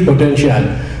huge potential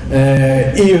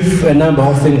if a number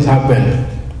of things happen,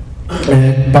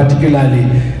 particularly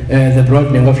the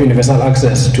broadening of universal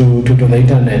access to the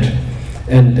internet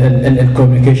and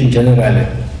communication generally.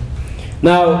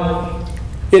 Now,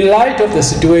 in light of the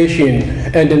situation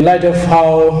and in light of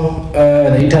how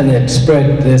the internet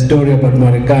spread the story about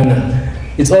Marikana,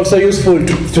 it's also useful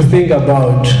to think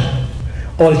about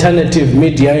alternative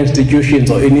media institutions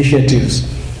or initiatives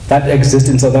that exist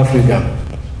in South Africa.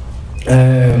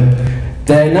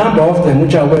 There are a number of them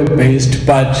which are web-based,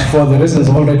 but for the reasons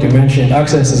already mentioned,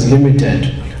 access is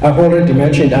limited. I've already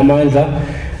mentioned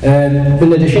Amandla.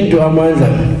 In addition to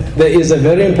Amandla, there is a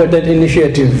very important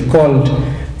initiative called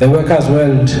the Workers'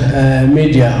 World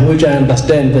Media, which I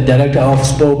understand the director of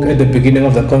spoke at the beginning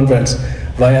of the conference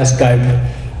via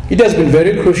Skype. It has been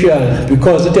very crucial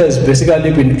because it has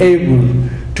basically been able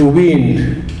to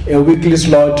win a weekly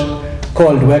slot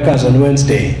called Workers on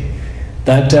Wednesday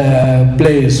that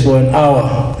plays for an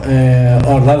hour,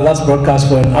 or that's broadcast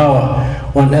for an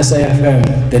hour on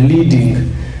SAFM, the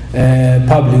leading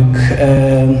public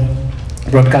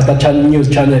broadcaster news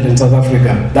channel in South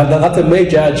Africa. That's a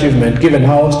major achievement given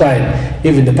how hostile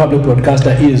even the public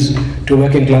broadcaster is to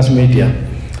working class media.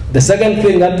 The second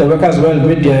thing that the Workers' World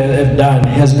Media have done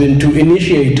has been to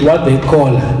initiate what they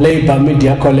call labor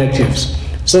media collectives,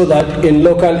 so that in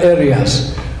local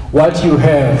areas what you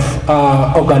have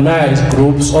are organized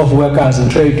groups of workers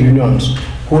and trade unions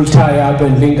who will tie up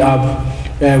and link up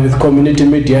with community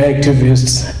media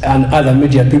activists and other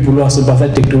media people who are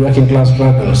sympathetic to working class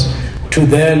struggles to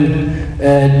then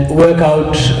work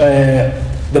out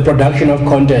the production of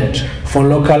content for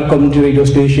local community radio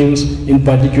stations in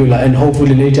particular, and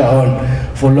hopefully later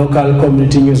on for local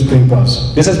community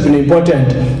newspapers. This has been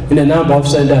important in a number of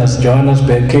centers: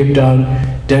 Johannesburg, Cape Town,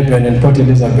 Durban and Port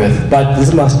Elizabeth, but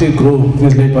this must still grow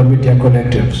with labor media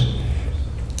collectives.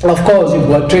 Of course, you've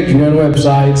got trade union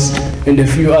websites and a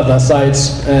few other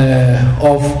sites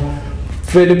of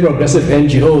fairly progressive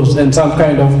NGOs and some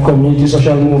kind of community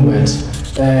social movements.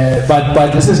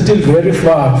 But this is still very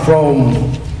far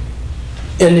from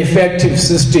an effective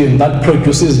system that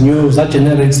produces news, that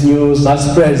generates news, that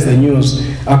spreads the news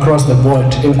across the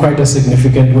board in quite a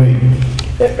significant way.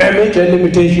 A major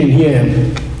limitation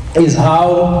here is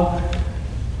how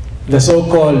the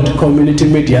so-called community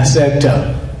media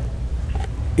sector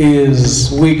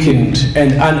is weakened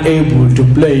and unable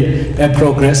to play a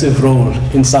progressive role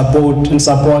in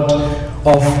support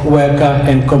of worker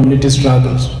and community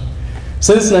struggles.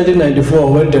 Since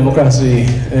 1994, when democracy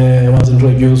was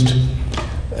introduced,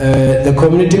 the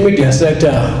community media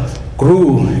sector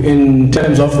grew in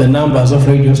terms of the numbers of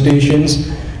radio stations,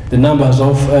 the numbers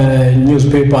of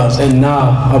newspapers, and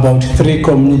now about 3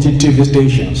 community TV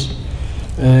stations.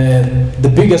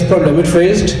 The biggest problem it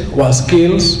faced was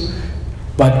skills,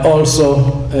 but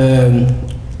also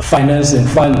financing,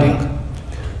 funding.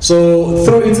 So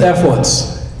through its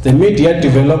efforts, the Media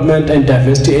Development and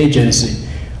Diversity Agency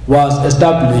was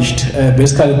established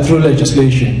basically through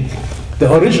legislation.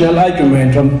 The original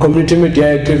argument from community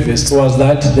media activists was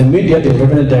that the Media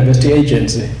Development and Diversity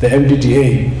Agency, the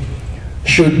MDDA,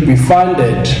 should be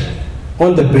funded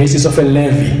on the basis of a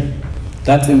levy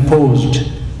that's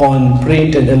imposed on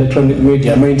print and electronic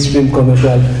media, mainstream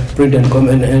commercial print and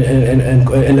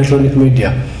electronic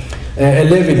media. A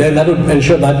levy then that would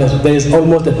ensure that there is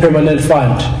almost a permanent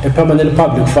fund, a permanent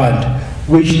public fund,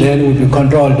 which then would be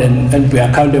controlled and be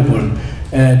accountable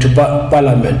to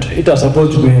Parliament. It was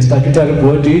supposed to be a statutory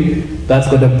body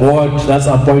that's got a board that's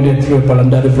appointed through a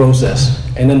parliamentary process,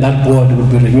 and then that board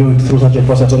would be renewed through such a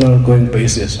process on an ongoing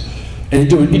basis.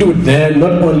 And it would then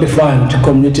not only fund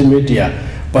community media,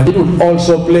 but it would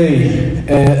also play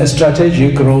a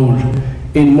strategic role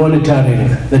in monitoring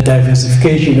the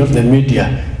diversification of the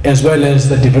media, as well as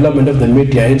the development of the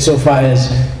media, insofar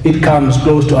as it comes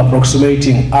close to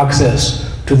approximating access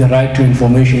to the right to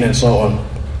information and so on.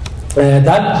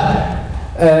 That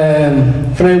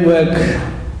framework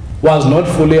was not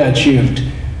fully achieved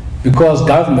because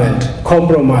government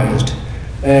compromised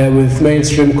with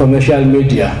mainstream commercial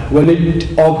media when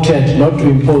it opted not to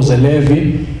impose a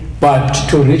levy, but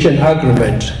to reach an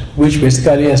agreement which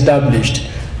basically established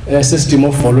a system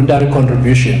of voluntary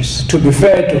contributions. To be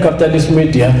fair to capitalist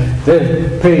media,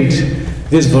 they've paid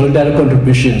these voluntary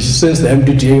contributions since the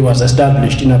MDDA was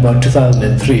established in about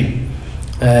 2003.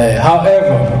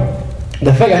 However,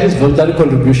 the fact that these voluntary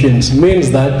contributions means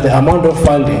that the amount of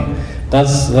funding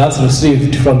that's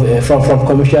received from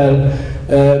commercial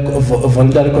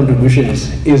voluntary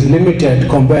contributions is limited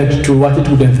compared to what it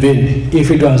would have been if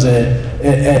it was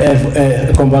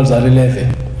a compulsory levy.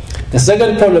 The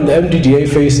second problem the MDDA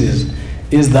faces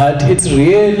is that it's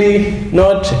really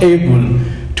not able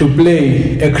to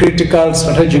play a critical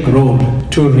strategic role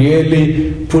to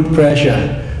really put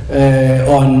pressure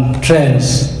on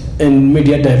trends in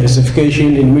media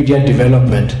diversification, in media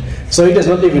development. So it has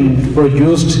not even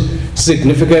produced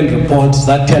significant reports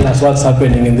that tell us what's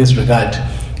happening in this regard,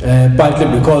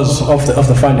 partly because of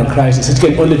the funding crisis. It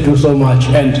can only do so much,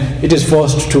 and it is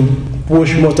forced to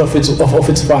push most of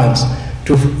its funds,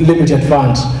 to limited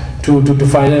funds, to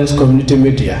finance community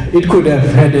media. It could have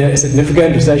had a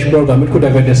significant research program, it could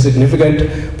have had a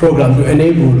significant program to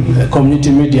enable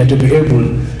community media to be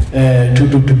able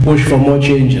to push for more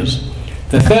changes.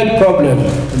 The third problem,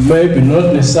 maybe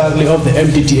not necessarily of the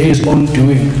MDDA's own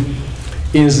doing,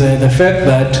 is the fact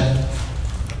that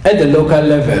at the local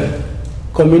level,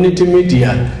 community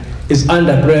media is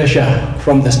under pressure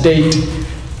from the state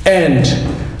and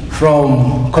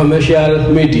from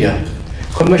commercial media.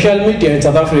 Commercial media in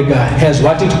South Africa has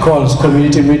what it calls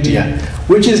community media,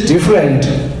 which is different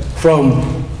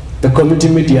from the community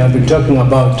media I've been talking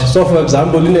about. So for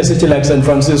example, in a city like San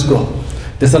Francisco,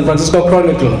 the San Francisco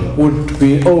Chronicle would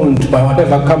be owned by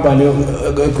whatever company,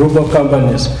 a group of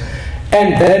companies.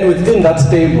 And then within that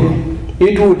stable,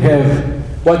 it would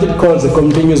have what it calls a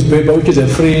community newspaper, which is a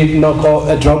free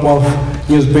knockoff, a drop-off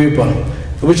newspaper,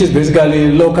 which is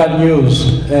basically local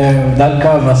news that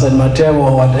covers San Mateo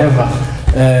or whatever,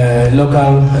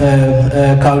 local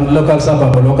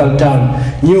suburb or local town,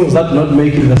 news that not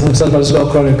make it the San Francisco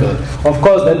Chronicle. Of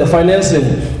course, then the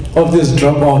financing of these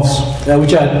drop-offs,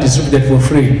 which are distributed for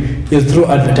free, is through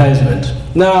advertisement.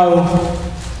 Now,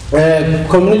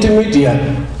 community media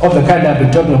of the kind I've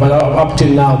been talking about up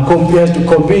till now has to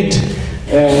compete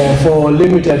for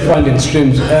limited funding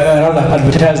streams, rather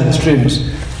advertising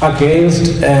streams,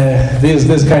 against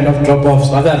this kind of drop-offs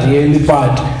that are really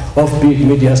part of big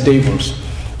media stables.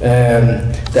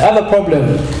 The other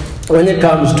problem when it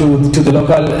comes to the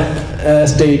local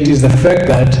state is the fact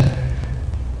that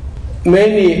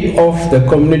many of the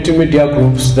community media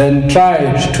groups then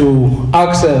tried to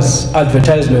access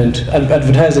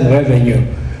advertising revenue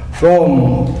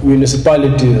from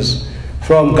municipalities,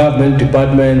 from government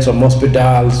departments or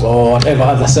hospitals or whatever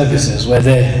other services were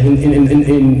there,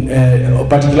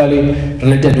 particularly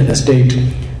related to the state.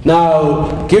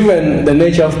 Now, given the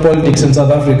nature of politics in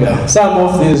South Africa, some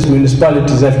of these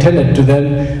municipalities have tended to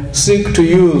then seek to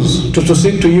use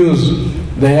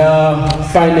their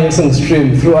financing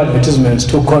stream through advertisements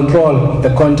to control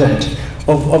the content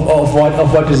of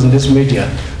what is in this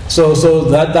media. So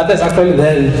that has actually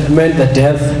then meant the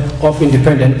death of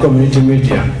independent community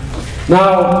media.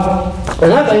 Now,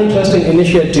 another interesting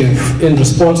initiative in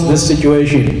response to this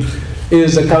situation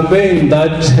is a campaign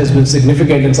that has been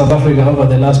significant in South Africa over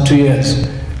the last 2 years,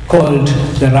 called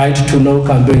the Right to Know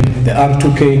campaign, the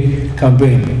R2K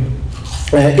campaign.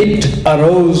 It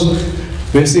arose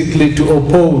basically to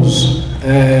oppose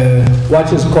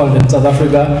what is called in South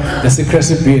Africa the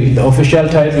secrecy bill, the official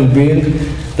title being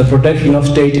the Protection of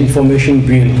State Information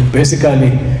Bill,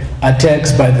 basically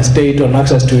attacks by the state on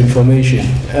access to information.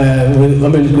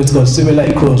 It's got similar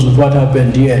echoes with what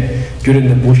happened here during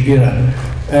the Bush era.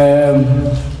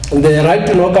 The Right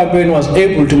to Know campaign was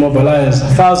able to mobilize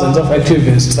thousands of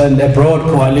activists and a broad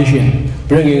coalition,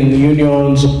 bringing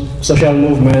unions, social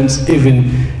movements, even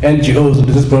NGOs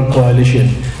into this broad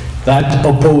coalition that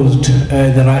opposed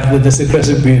the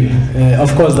secrecy bill.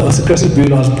 Of course, the secrecy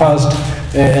bill was passed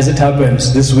as it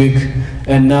happens this week,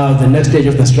 and now the next stage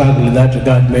of the struggle in that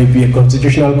regard may be a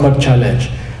constitutional court challenge.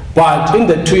 But in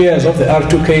the 2 years of the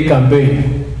R2K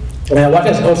campaign, what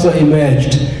has also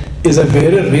emerged is a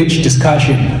very rich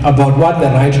discussion about what the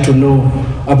right to know,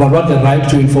 about what the right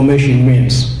to information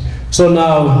means. So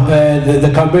now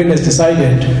the campaign has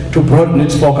decided to broaden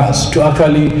its focus to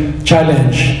actually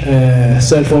challenge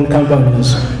cell phone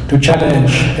companies, to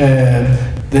challenge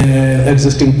the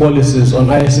existing policies on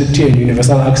ICT and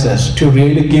universal access, to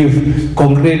really give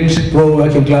concrete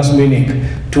pro-working class meaning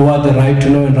to what the right to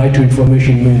know and right to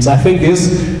information means. I think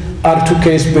this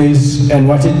R2K space and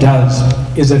what it does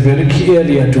is a very key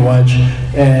area to watch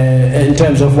in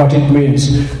terms of what it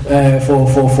means for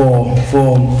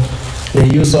the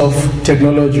use of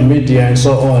technology, media, and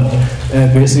so on,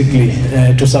 basically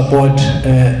to support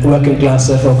working class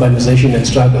self-organization and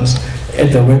struggles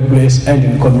at the workplace and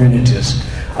in communities.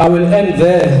 I will end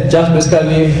there just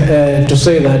basically to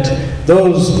say that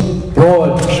those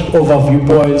broad overview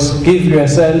points give you a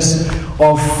sense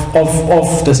of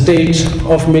the state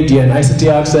of media and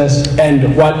ICT access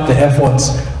and what the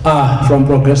efforts are from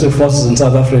progressive forces in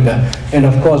South Africa, and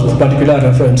of course with particular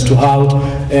reference to how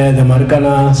the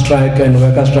Marikana strike and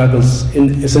worker struggles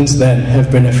since then have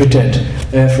benefited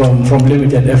from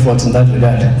limited efforts in that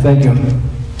regard. Thank you.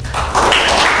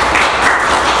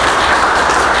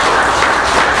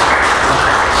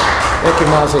 Thank you,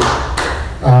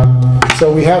 Mazi.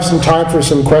 So we have some time for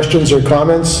some questions or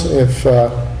comments. If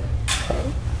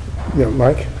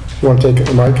Mike, you want to take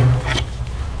the mic?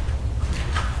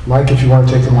 Mike, if you want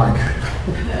to take the mic.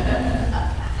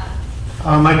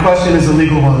 My question is a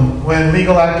legal one. When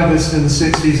legal activists in the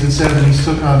 60s and 70s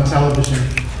took on television,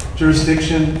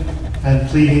 jurisdiction and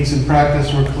pleadings in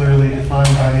practice were clearly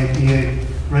defined by APA,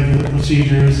 regular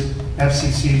procedures,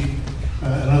 FCC,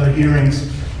 and other hearings.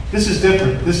 This is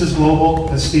different. This is global,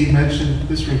 as Steve mentioned.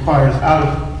 This requires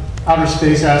outer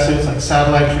space assets like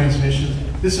satellite transmission.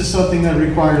 This is something that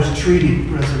requires treaty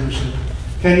resolution.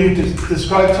 Can you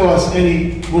describe to us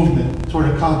any movement toward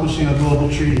accomplishing a global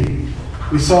treaty?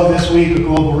 We saw this week a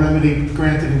global remedy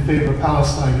granted in favor of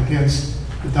Palestine against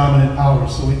the dominant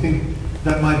powers, so we think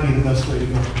that might be the best way to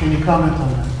go. Can you comment on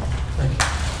that? Thank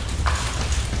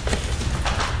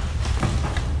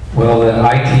you. Well, the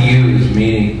ITU is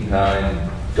meeting in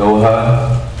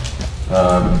Doha,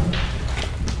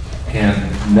 and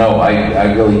no,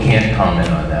 I really can't comment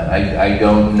on that. I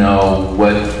don't know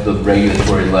what the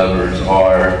regulatory levers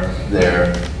are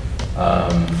there.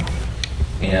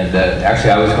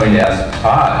 Actually, I was going to ask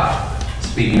Todd,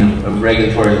 speaking of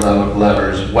regulatory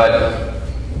levers,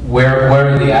 where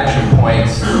are the action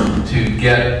points to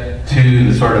get to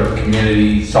the sort of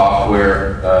community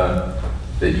software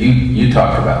that you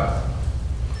talk about?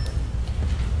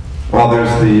 Well,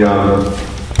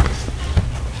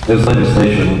 there's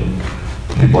legislation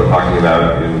people are talking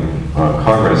about in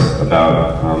Congress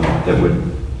about that would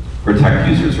protect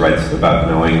users' rights about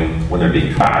knowing when they're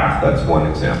being tracked. That's one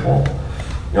example.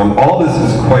 All this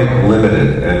is quite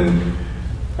limited, and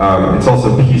it's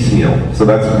also piecemeal. So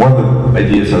that's one of the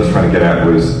ideas I was trying to get at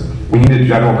was we need a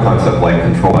general concept like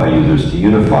control by users to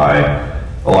unify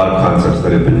a lot of concepts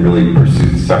that have been really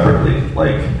pursued separately,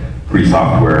 like free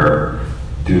software,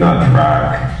 do not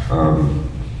track,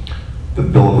 the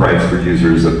Bill of Rights for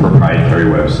users of proprietary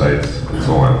websites, and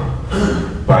so on.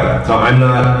 But so I'm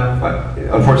not,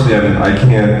 unfortunately, I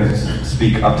can't speak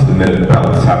speak up to the minute about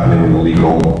what's happening in the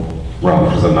legal realm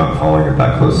because I'm not following it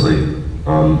that closely.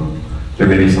 There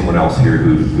may be someone else here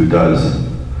who does.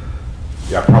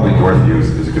 Yeah, probably Dorothy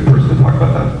is a good person to talk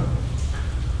about that.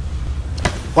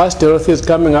 Whilst Dorothy is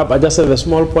coming up, I just have a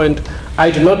small point. I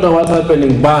do not know what's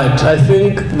happening, but I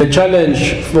think the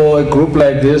challenge for a group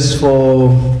like this,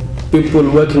 for people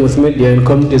working with media and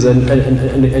communities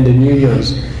and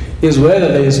unions, is whether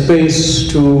there is space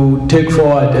to take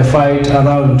forward a fight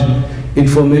around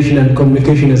information and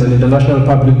communication as an international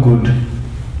public good.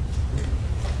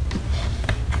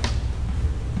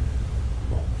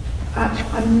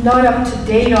 I'm not up to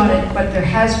date on it, but there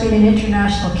has been an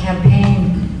international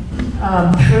campaign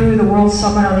through the World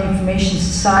Summit on the Information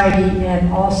Society and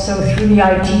also through the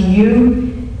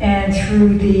ITU and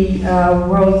through the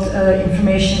World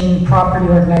Information Property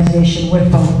Organization,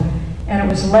 WIPO. And it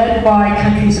was led by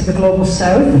countries of the Global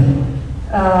South,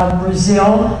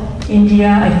 Brazil, India,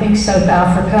 I think South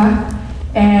Africa.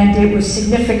 And it was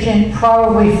significant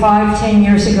probably 5-10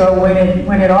 years ago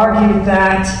when it argued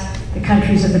that the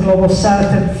countries of the Global South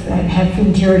have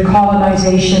endured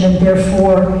colonization and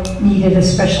therefore needed a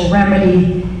special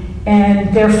remedy,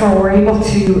 and therefore were able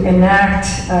to enact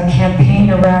a campaign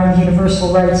around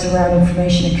universal rights around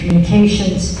information and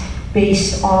communications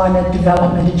based on a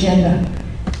development agenda.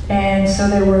 And so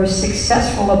they were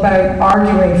successful about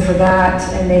arguing for that,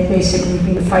 and they've basically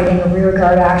been fighting a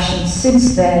rearguard action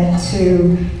since then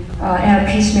and a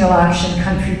piecemeal action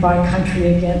country by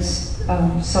country against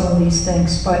some of these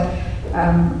things, but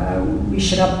we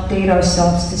should update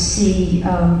ourselves to see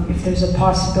if there's a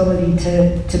possibility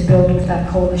to build with that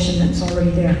coalition that's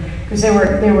already there. Because they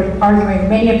were arguing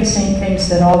many of the same things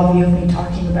that all of you have been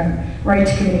talking about: right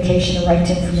to communication and right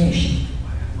to information.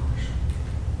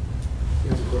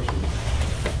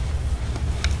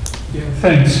 Yeah,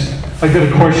 thanks. I got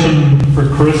a question for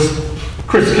Chris.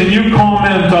 Chris, can you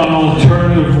comment on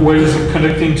alternative ways of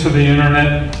connecting to the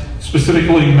internet,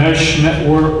 specifically mesh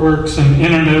networks and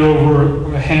internet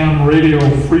over ham radio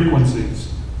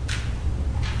frequencies?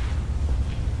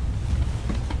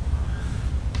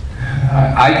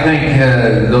 I think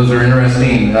those are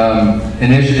interesting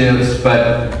initiatives,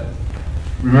 but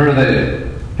remember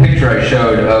the picture I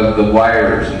showed of the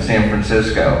wires in San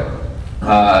Francisco.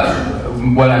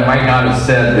 What I might not have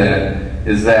said then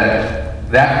is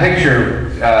that picture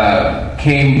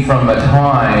came from a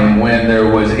time when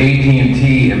there was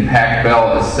AT&T and Pac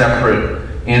Bell as separate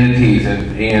entities,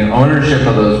 and ownership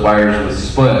of those wires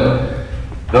was split.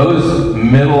 Those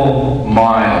middle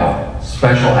mile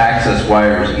special access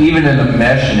wires, even in a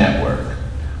mesh network,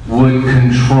 would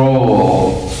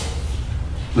control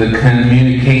the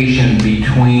communication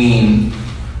between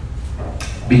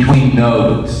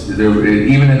nodes.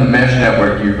 Even in the mesh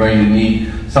network, you're going to need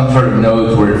some sort of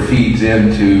nodes where it feeds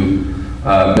into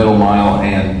middle mile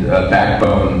and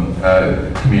backbone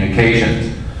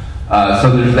communications.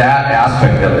 So there's that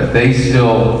aspect of it. They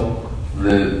still,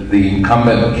 the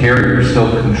incumbent carriers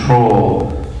still control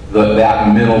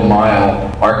that middle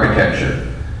mile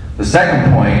architecture. The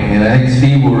second point, and I think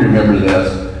Steve will remember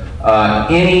this,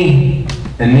 any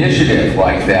initiative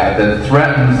like that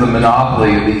threatens the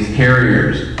monopoly of these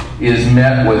carriers is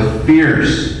met with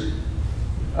fierce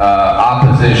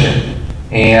opposition.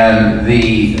 And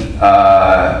the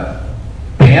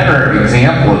banner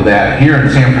example of that here in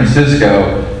San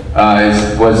Francisco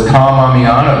was Tom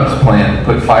Amiano's plan to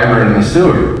put fiber in the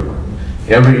sewer.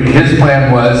 His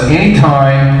plan was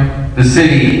anytime the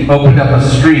city opened up a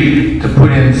street to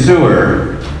put in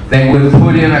sewer, they would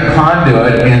put in a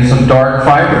conduit and some dark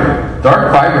fiber.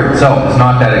 Dark fiber itself is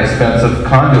not that expensive.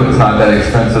 Conduit is not that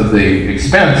expensive. The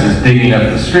expense is digging up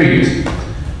the streets.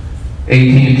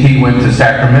 AT&T went to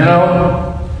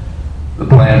Sacramento. The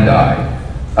plan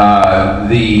died.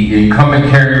 The incumbent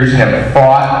carriers have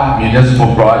fought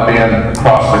municipal broadband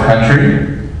across the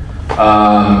country.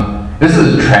 This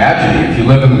is a tragedy. If you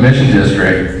live in the Mission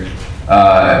District,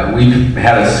 we've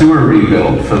had a sewer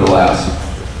rebuild for the last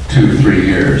 2 to 3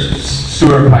 years.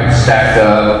 Sewer pipes stacked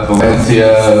up,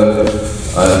 Valencia,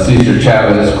 Cesar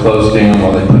Chavez closed down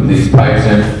while they put these pipes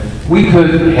in. We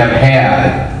could have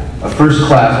had a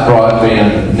first-class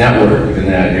broadband network in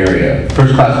that area,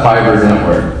 first-class fiber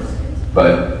network,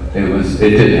 but it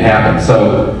didn't happen.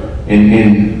 So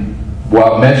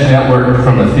while mesh network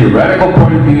from a theoretical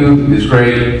point of view is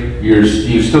great,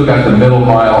 you've still got the middle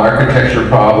mile architecture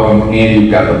problem and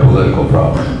you've got the political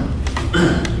problem.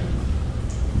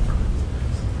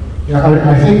 Yeah,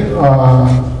 I think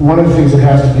one of the things that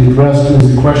has to be addressed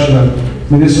is the question of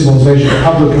municipalization,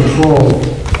 public control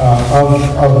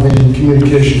of the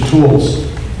communication tools.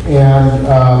 And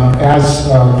as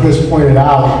Chris pointed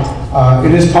out,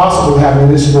 It is possible to have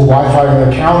municipal Wi-Fi in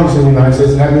the counties in the United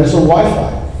States that have municipal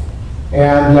Wi-Fi.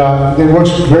 And it works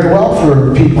very well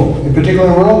for people, in particular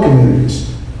in rural communities.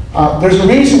 There's a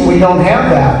reason we don't have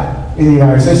that in the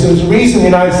United States. There's a reason the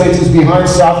United States is behind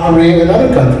South Korea and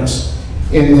other countries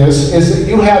in this, is that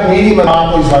you have media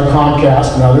monopolies like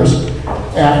Comcast and others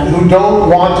who don't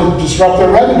want to disrupt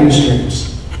their revenue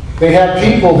streams. They have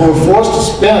people who are forced to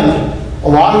spend a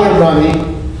lot of their money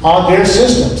on their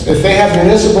systems. If they have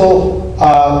municipal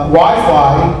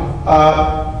Wi-Fi,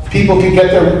 people could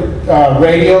get their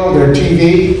radio, their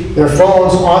TV, their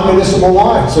phones on municipal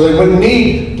lines, so they wouldn't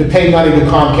need to pay money to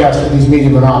Comcast for these media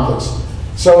monopolies.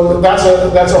 So that's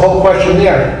a whole question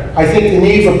there. I think the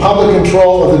need for public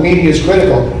control of the media is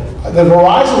critical. The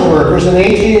Verizon workers and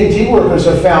AT&T workers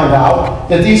have found out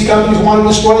that these companies want to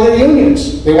destroy their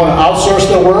unions. They want to outsource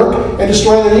their work and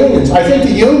destroy their unions. I think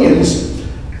the unions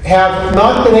have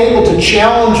not been able to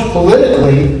challenge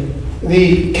politically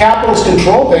the capitalist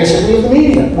control, basically, of the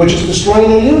media, which is destroying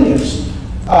their unions.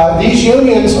 These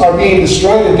unions are being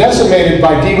destroyed and decimated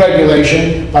by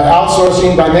deregulation, by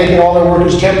outsourcing, by making all their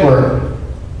workers temporary.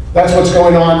 That's what's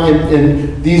going on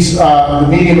in these the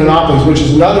media monopolies, which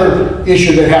is another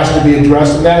issue that has to be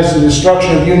addressed, and that is the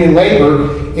destruction of union labor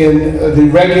in the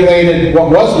regulated, what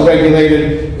was the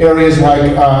regulated areas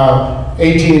like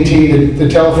AT&T, the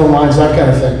telephone lines, that kind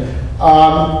of thing.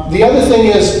 The other thing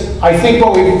is, I think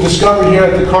what we've discovered here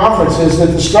at the conference is that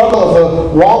the struggle of the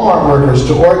Walmart workers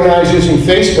to organize using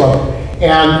Facebook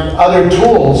and other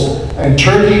tools, and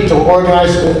Turkey to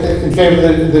organize in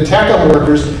favor of the Techum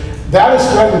workers, that is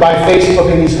threatened by Facebook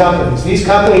and these companies. These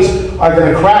companies are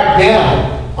going to crack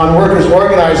down on workers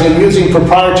organizing using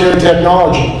proprietary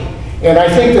technology. And I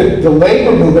think that the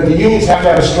labor movement, the unions have to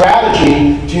have a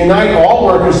strategy to unite all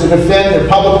workers to defend their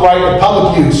public right of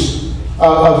public use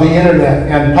of the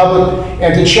internet and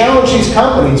to challenge these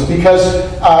companies, because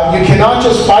you cannot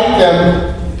just fight them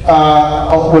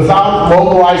without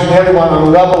mobilizing everyone on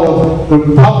the level of the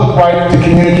public right to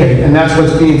communicate. And that's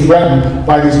what's being threatened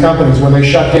by these companies when they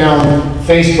shut down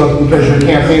Facebook because you're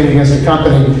campaigning against a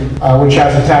company which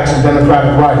has attacks on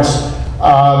democratic rights.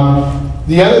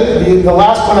 The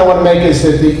last point I want to make is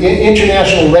that the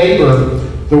international labor,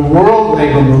 the world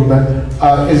labor movement,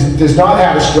 does not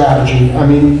have a strategy. I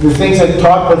mean, the things that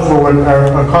Todd put forward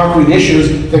are concrete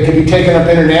issues that can be taken up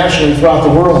internationally throughout the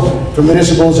world, for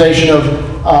municipalization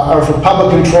or for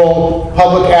public control,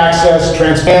 public access,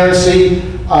 transparency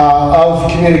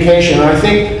of communication. And I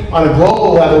think on a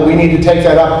global level, we need to take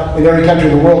that up in every country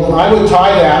in the world. And I would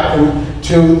tie that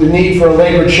to the need for a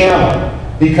labor channel.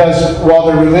 Because while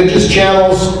they're religious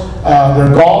channels,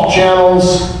 they're golf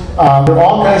channels, there are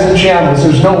all kinds of channels.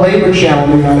 There's no labor channel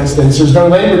in the United States. There's no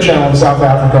labor channel in South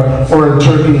Africa or in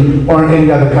Turkey or in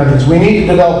any other countries. We need to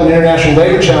develop an international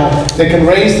labor channel that can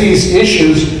raise these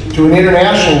issues to an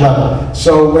international level.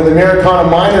 So when the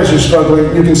Marikana miners are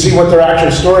struggling, you can see what their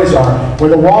actual stories are. When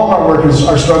the Walmart workers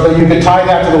are struggling, you can tie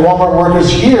that to the Walmart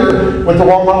workers here with the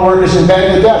Walmart workers in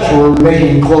Bangladesh who are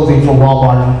making clothing for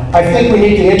Walmart. I think we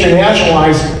need to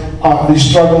internationalize these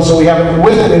struggles, so we have it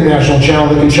with an international channel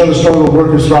that can show the struggle of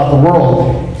workers throughout the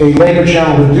world. A labor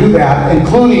channel to do that,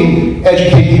 including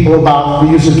educate people about the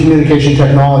use of communication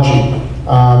technology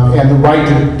and the right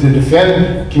to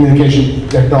defend communication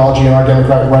technology and our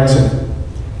democratic rights in it.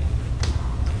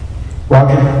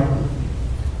 Roger?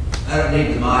 I don't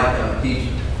need the mic, I'm a teacher.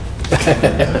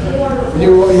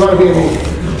 You want to be a teacher?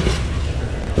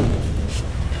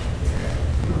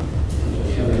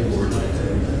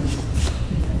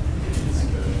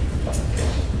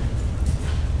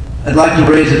 I'd like to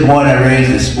raise a point I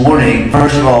raised this morning.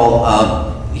 First of all,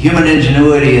 human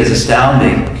ingenuity is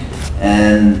astounding,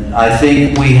 and I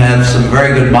think we have some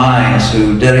very good minds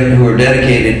who are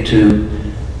dedicated to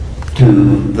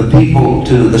the people,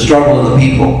 to the struggle of the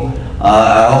people.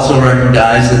 I also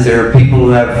recognize that there are people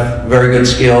who have very good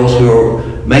skills who are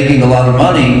making a lot of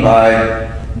money by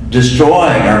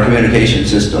destroying our communication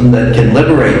system that can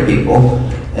liberate people,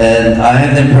 and I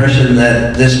have the impression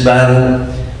that this battle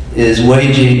is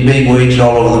being waged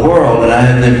all over the world, and I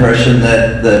have the impression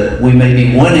that we may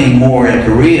be winning more in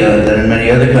Korea than in many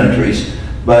other countries.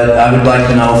 But I would like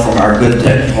to know from our good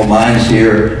technical minds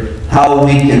here how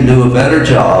we can do a better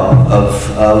job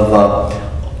of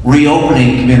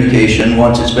reopening communication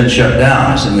once it's been shut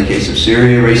down. As in the case of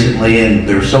Syria recently, and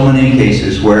there are so many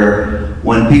cases where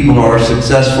when people are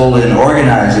successful in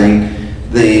organizing,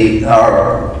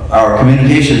 our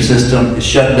communication system is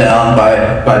shut down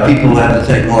by people who have the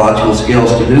technological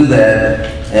skills to do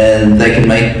that, and they can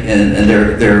make, and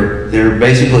they're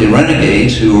basically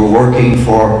renegades who are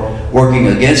working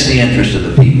against the interest of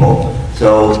the people.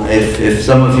 So if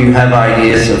some of you have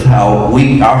ideas of how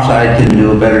our side can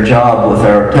do a better job with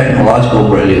our technological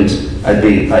brilliance, I'd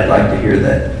like to hear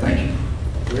that. Thank you.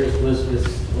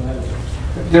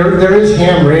 There is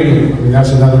ham radio. I mean,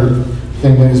 that's another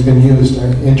thing that has been used,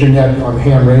 internet on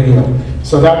ham radio.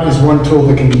 So that is one tool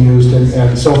that can be used,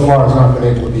 and so far has not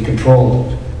been able to be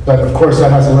controlled. But of course, that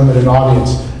has a limited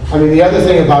audience. I mean, the other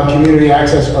thing about community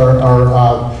access or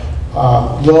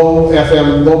low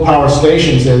FM, low power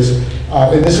stations is,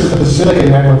 and this is the Pacific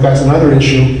network, that's another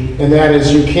issue, and that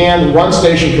is one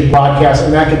station could broadcast,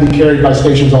 and that could be carried by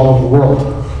stations all over the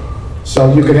world.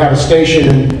 So you could have a station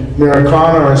in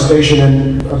Marikana or a station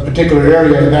in a particular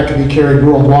area, and that could be carried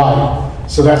worldwide.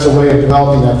 So that's a way of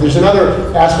developing that. There's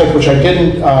another aspect which I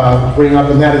didn't bring up,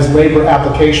 and that is labor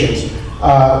applications.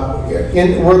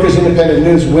 Workers Independent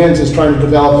News, WINS, is trying to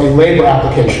develop a labor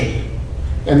application.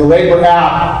 And the labor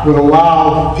app would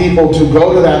allow people to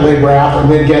go to that labor app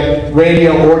and then get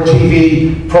radio or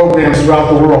TV programs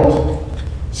throughout the world.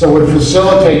 So it would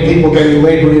facilitate people getting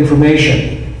labor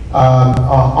information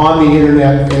on the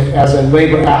internet as a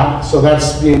labor app. So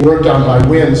that's being worked on by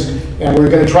WINS. And we're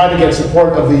going to try to get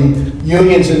support of the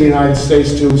unions in the United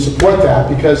States to support that,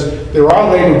 because there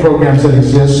are labor programs that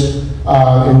exist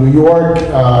in New York,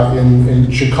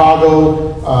 in Chicago,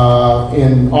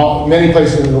 in many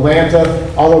places in Atlanta,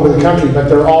 all over the country, but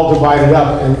they're all divided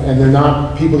up, and they're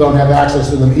not, people don't have access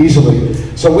to them easily.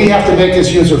 So we have to make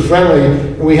this user friendly,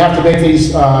 and we have to make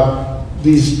these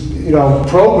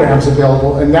programs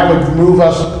available, and that would move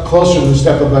us closer to the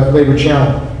step of a labor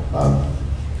channel.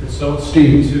 So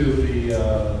Steve.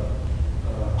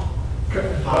 To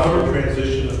the power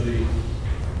transition of the.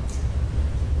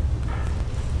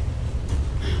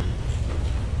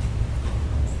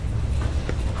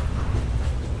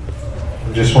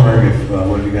 I'm just wondering if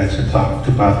one of you guys can talk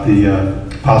about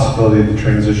the possibility of the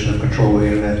transition of control of the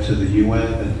internet to the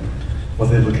UN and what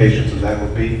the implications of that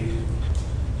would be.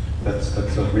 That's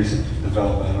a recent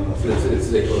development. I don't know if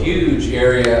it's a huge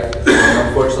area.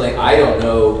 Unfortunately, I don't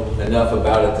know enough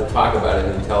about it to talk about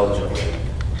it intelligently.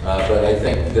 But I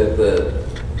think that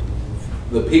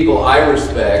the people I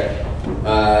respect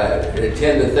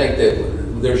tend to think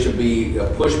that there should be a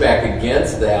pushback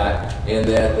against that, and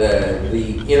that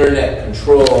the internet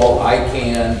control,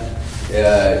 ICANN,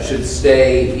 should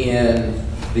stay in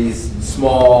these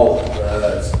small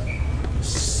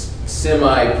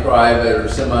semi-private or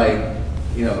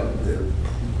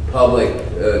public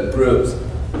groups.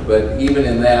 But even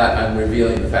in that, I'm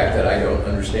revealing the fact that I don't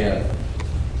understand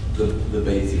the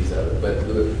bases of it. But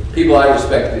the people I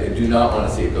respect do not want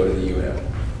to see it go to the UN.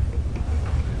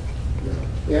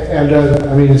 Yeah, and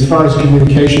I mean, as far as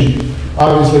communication,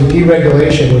 obviously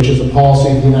deregulation, which is a policy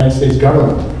of the United States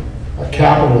government,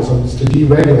 capitalism, is to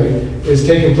deregulate, is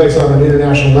taking place on an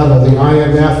international level. The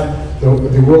IMF,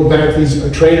 the World Bank, these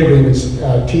trade agreements,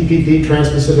 TPP,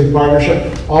 Trans-Pacific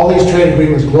Partnership, all these trade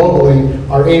agreements globally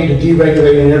are aimed at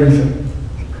deregulating everything,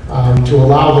 to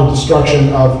allow the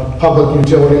destruction of public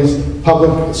utilities,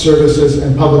 public services,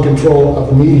 and public control of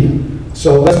the media.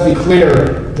 So let's be clear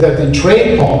that the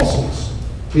trade policies,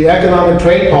 the economic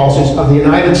trade policies of the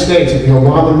United States, of the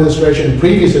Obama administration and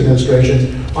previous administrations,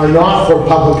 are not for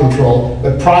public control,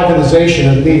 but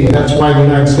privatization of media. That's why in the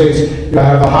United States you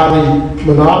have a highly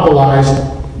monopolized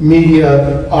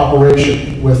media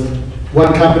operation, with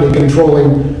one company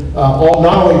controlling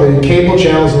not only the cable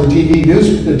channels and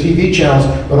the TV channels,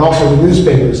 but also the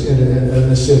newspapers in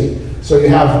the city. So you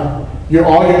have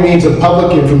all your means of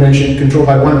public information controlled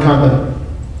by one company.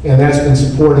 And that's been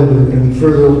supported and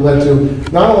further led to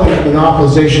not only the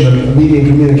monopolization of media and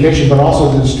communication, but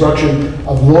also the destruction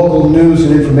of local news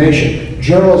and information.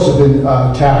 Journalists have been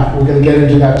attacked. We're going to get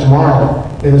into that tomorrow,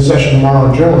 in the session tomorrow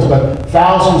on journalists. But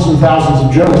thousands and thousands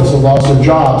of journalists have lost their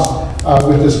jobs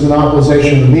with this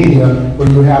monopolization of the media, where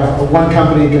you have one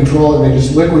company control and they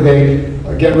just liquidate,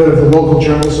 get rid of the local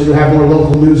journalists, so you have more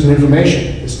local news and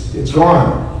information. It's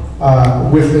gone.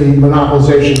 With the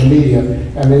monopolization of the media.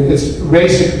 And it's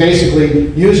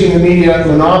basically using the media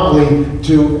monopoly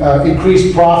to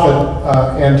increase profit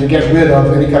and to get rid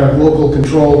of any kind of local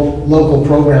control, local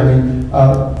programming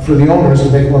for the owners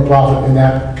to make more profit in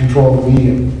that control of the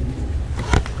media.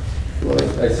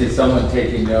 I see someone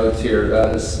taking notes here.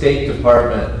 The State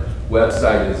Department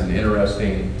website is an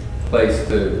interesting place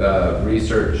to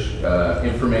research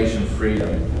information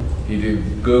freedom. If you do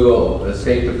Google the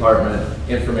State Department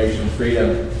information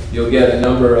freedom, you'll get a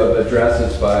number of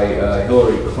addresses by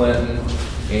Hillary Clinton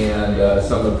and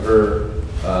some of her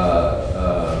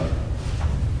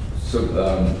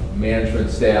management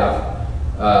staff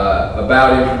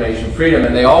about information freedom,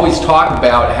 and they always talk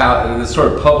about how this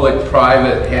sort of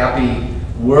public-private happy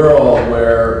world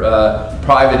where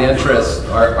private interests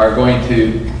are going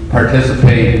to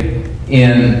participate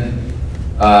in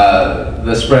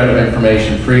the spread of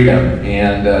information freedom.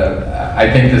 And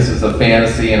I think this is a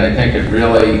fantasy, and I think it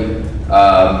really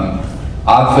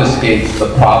obfuscates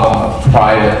the problem of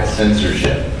private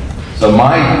censorship. So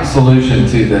my solution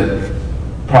to the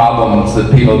problems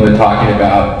that people have been talking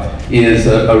about is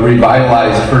a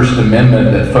revitalized First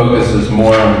Amendment that focuses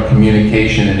more on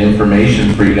communication and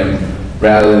information freedom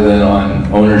rather than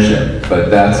on ownership. But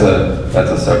that's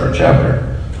a separate chapter.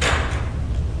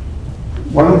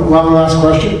 One last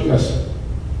question? Yes.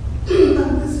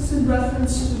 This is in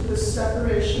reference to the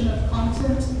separation of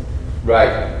content.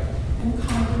 Right. And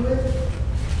conduit.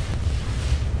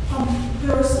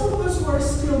 There are some of us who are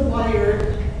still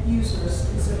wired users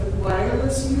instead of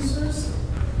wireless users.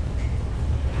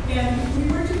 And if we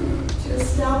were to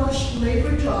establish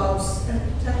labor jobs and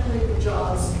protect labor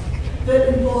jobs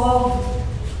that involve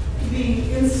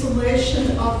the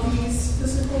installation of these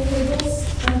physical cables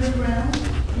underground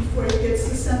before it gets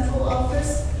to central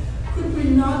office, could we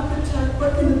not protect,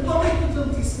 what can the Public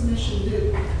Utilities Commission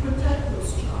do to protect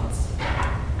those jobs?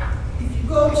 If you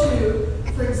go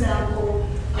to, for example,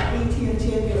 AT&T and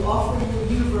they offer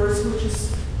you U-verse, which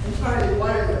is entirely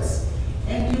wireless,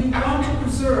 and you want to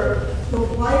preserve the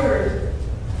wired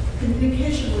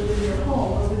communication within your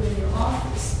home or within your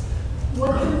office,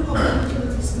 what can the Public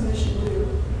Utilities Commission do?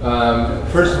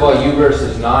 First of all, U-verse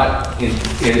is not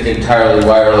entirely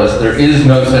wireless. There is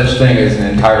no such thing as an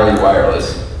entirely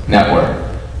wireless network.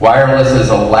 Wireless is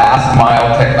a last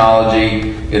mile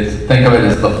technology. Think of it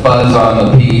as the fuzz on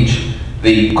the peach.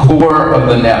 The core of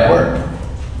the network,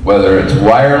 whether it's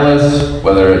wireless,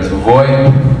 whether it's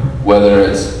VoIP, whether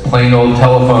it's plain old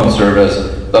telephone service,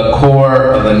 the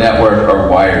core of the network are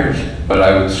wires. But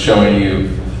I was showing you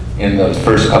in those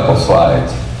first couple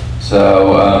slides.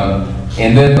 So,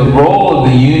 and then the role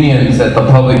of the unions at the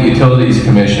Public Utilities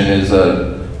Commission is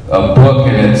a book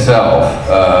in itself.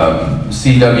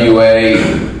 CWA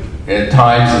at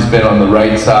times has been on the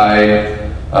right side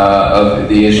of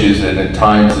the issues, and at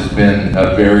times has been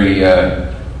a very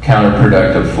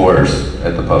counterproductive force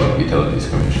at the Public Utilities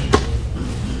Commission.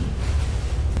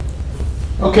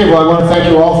 Okay, well, I want to thank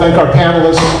you all. Thank our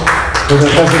panelists for their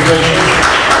presentation.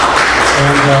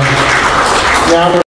 And now we're